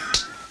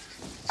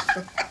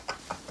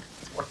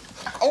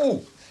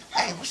 Oh!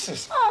 Hey, what's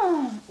this?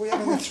 Oh. We're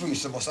having a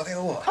threesome or something,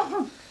 or what?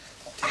 Oh,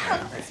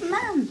 it's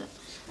Amanda.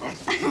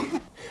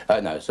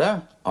 No,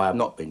 sir. I have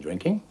not been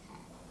drinking.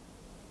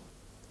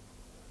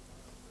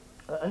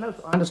 No,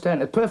 sir, I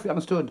understand. It's perfectly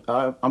understood.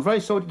 I'm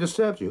very sorry to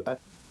disturb you.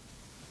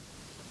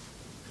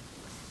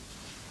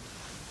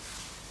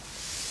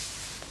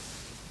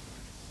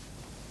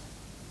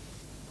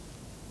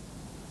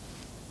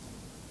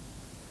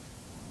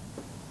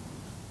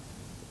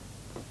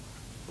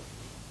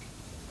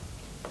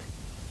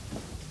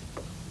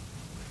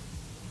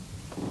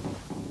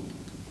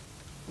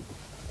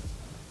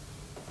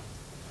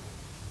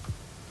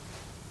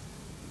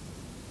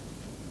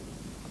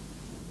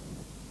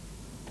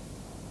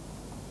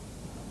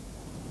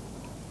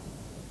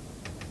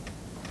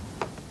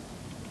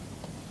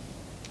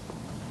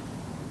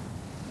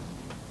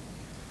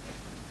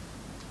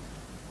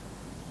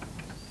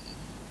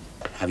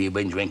 Have you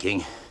been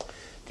drinking?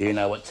 Do you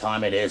know what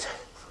time it is?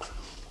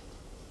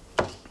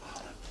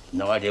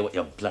 No idea what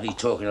you're bloody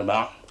talking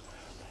about.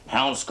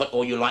 Hound Scott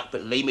all you like,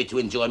 but leave me to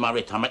enjoy my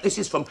retirement. This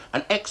is from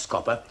an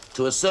ex-copper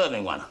to a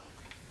serving one.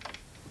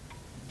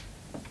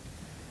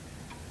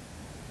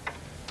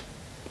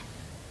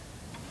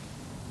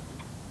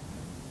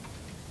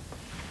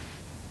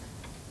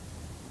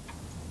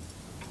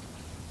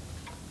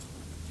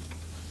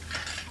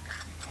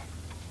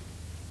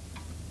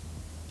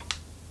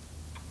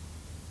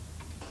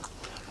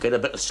 Get a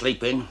bit of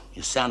sleep in,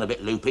 you sound a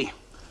bit loopy,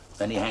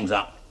 then he hangs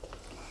up.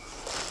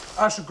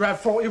 I should grab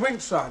 40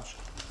 winks, Sarge.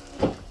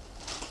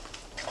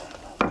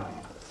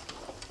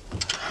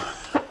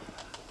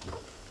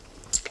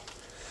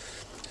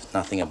 There's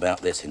nothing about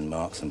this in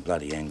Marks and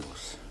bloody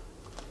Engels.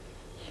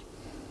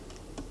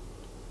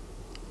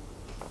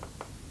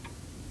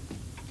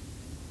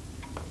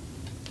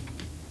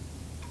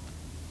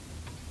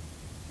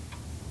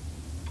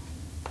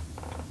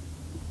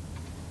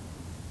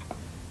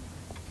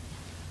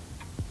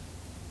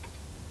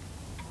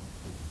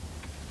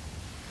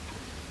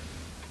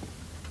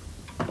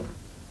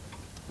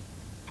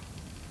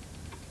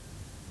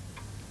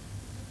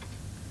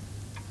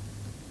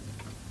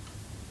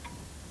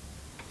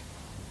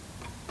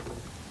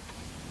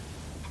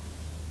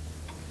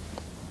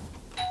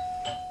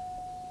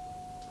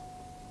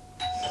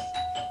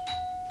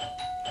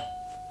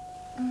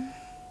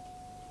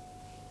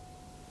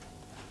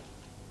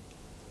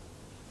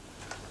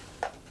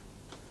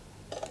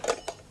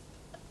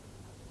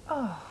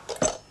 Oh.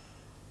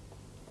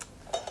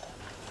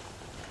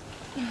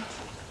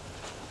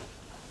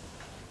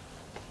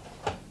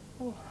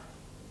 Oh.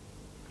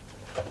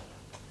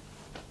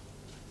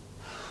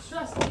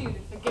 Trust you to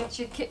forget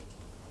your kid.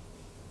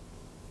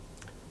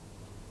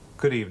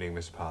 Good evening,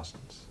 Miss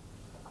Parsons.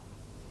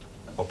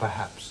 Or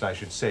perhaps I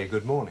should say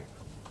good morning.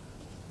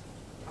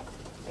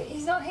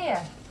 He's not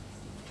here.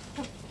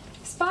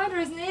 Spider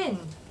isn't in.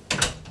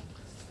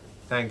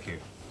 Thank you.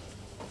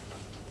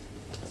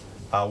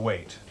 I'll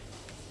wait.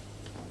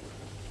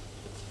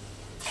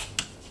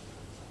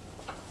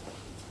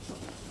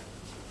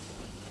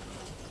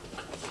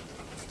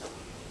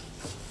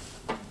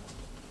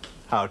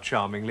 How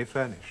charmingly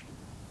furnished.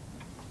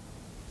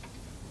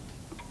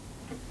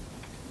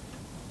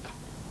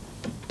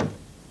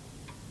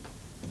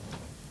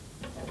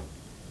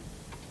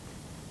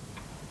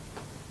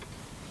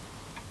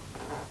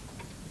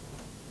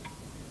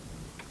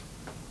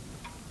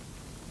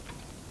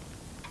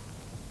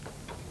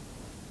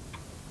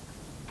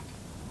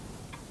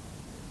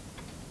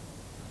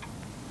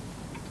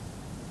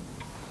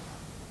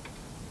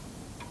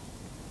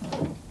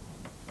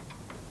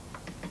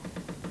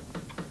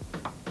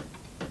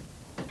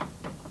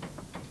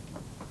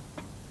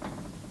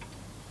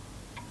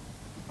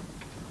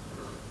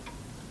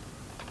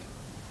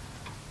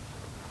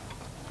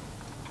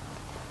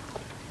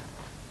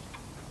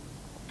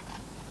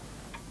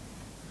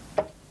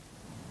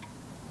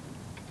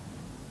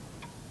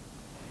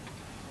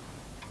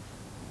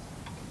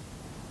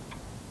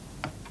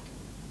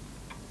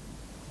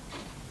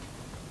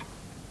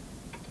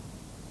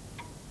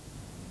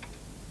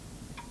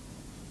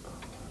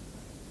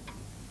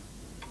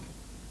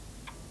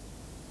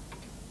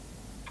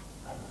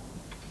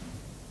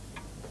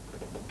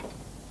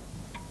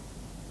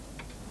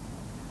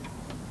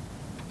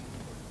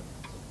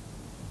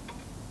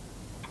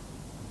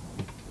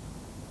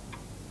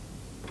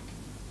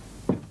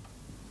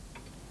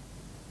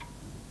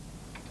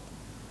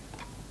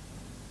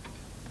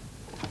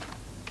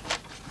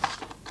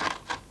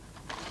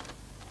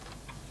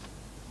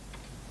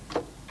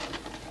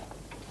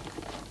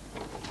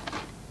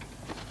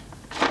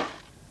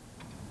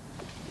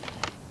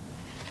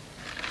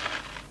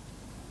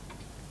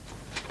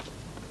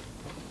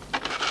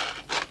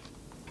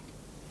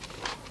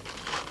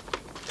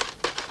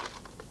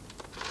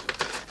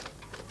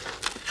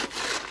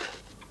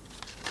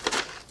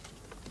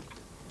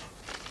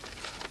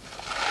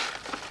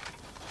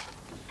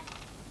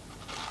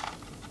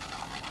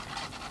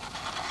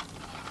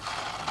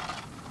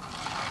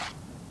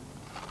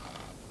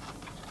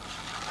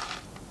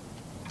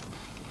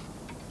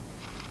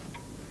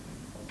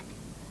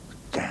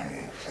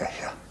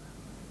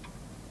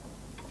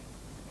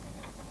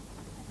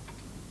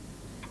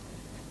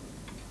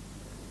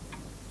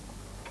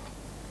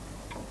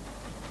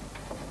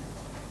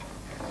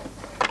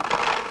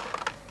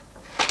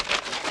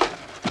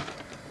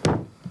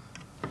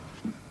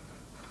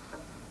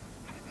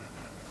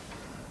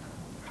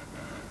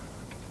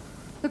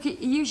 Look,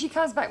 he usually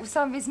comes back with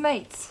some of his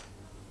mates.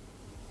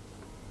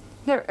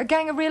 They're a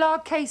gang of real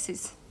hard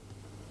cases.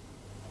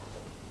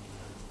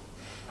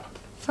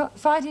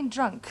 Fighting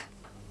drunk.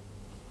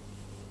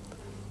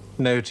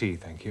 No tea,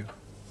 thank you.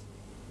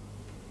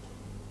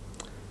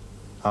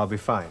 I'll be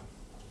fine.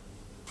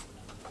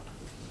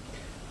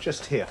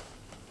 Just here.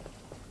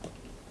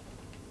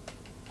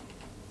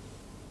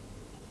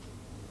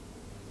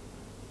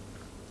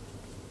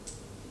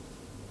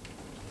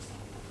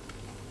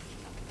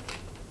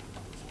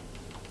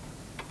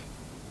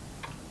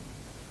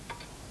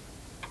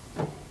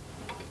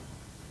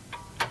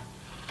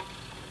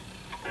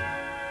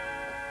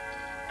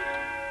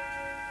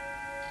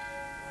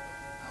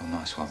 Oh,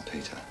 nice one,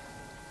 Peter.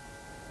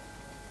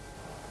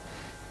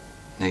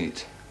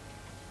 Neat.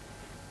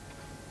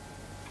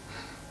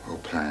 Well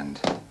planned.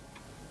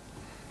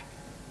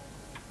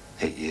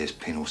 8 years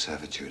penal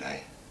servitude, eh?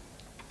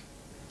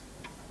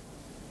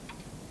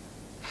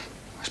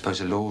 I suppose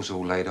the law's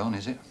all laid on,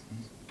 is it?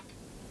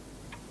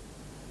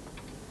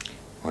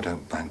 Well,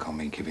 don't bank on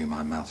me keeping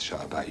my mouth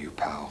shut about you,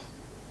 pal.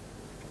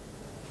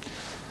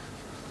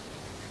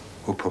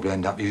 We'll probably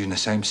end up using the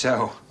same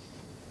cell.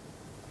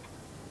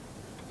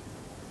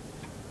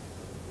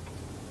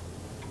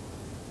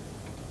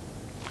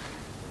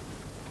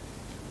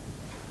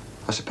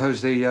 I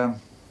suppose the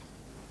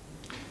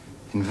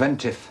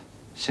inventive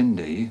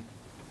Cindy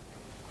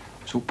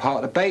was all part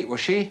of the bait, was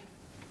she?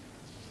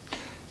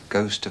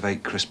 Ghost of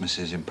 8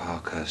 Christmases in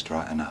Parkhurst,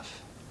 right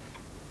enough.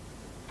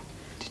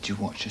 Did you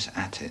watch us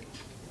at it?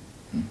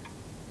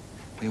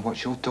 Will you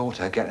watch your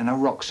daughter getting her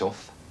rocks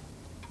off?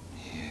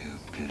 You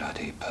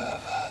bloody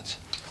pervert.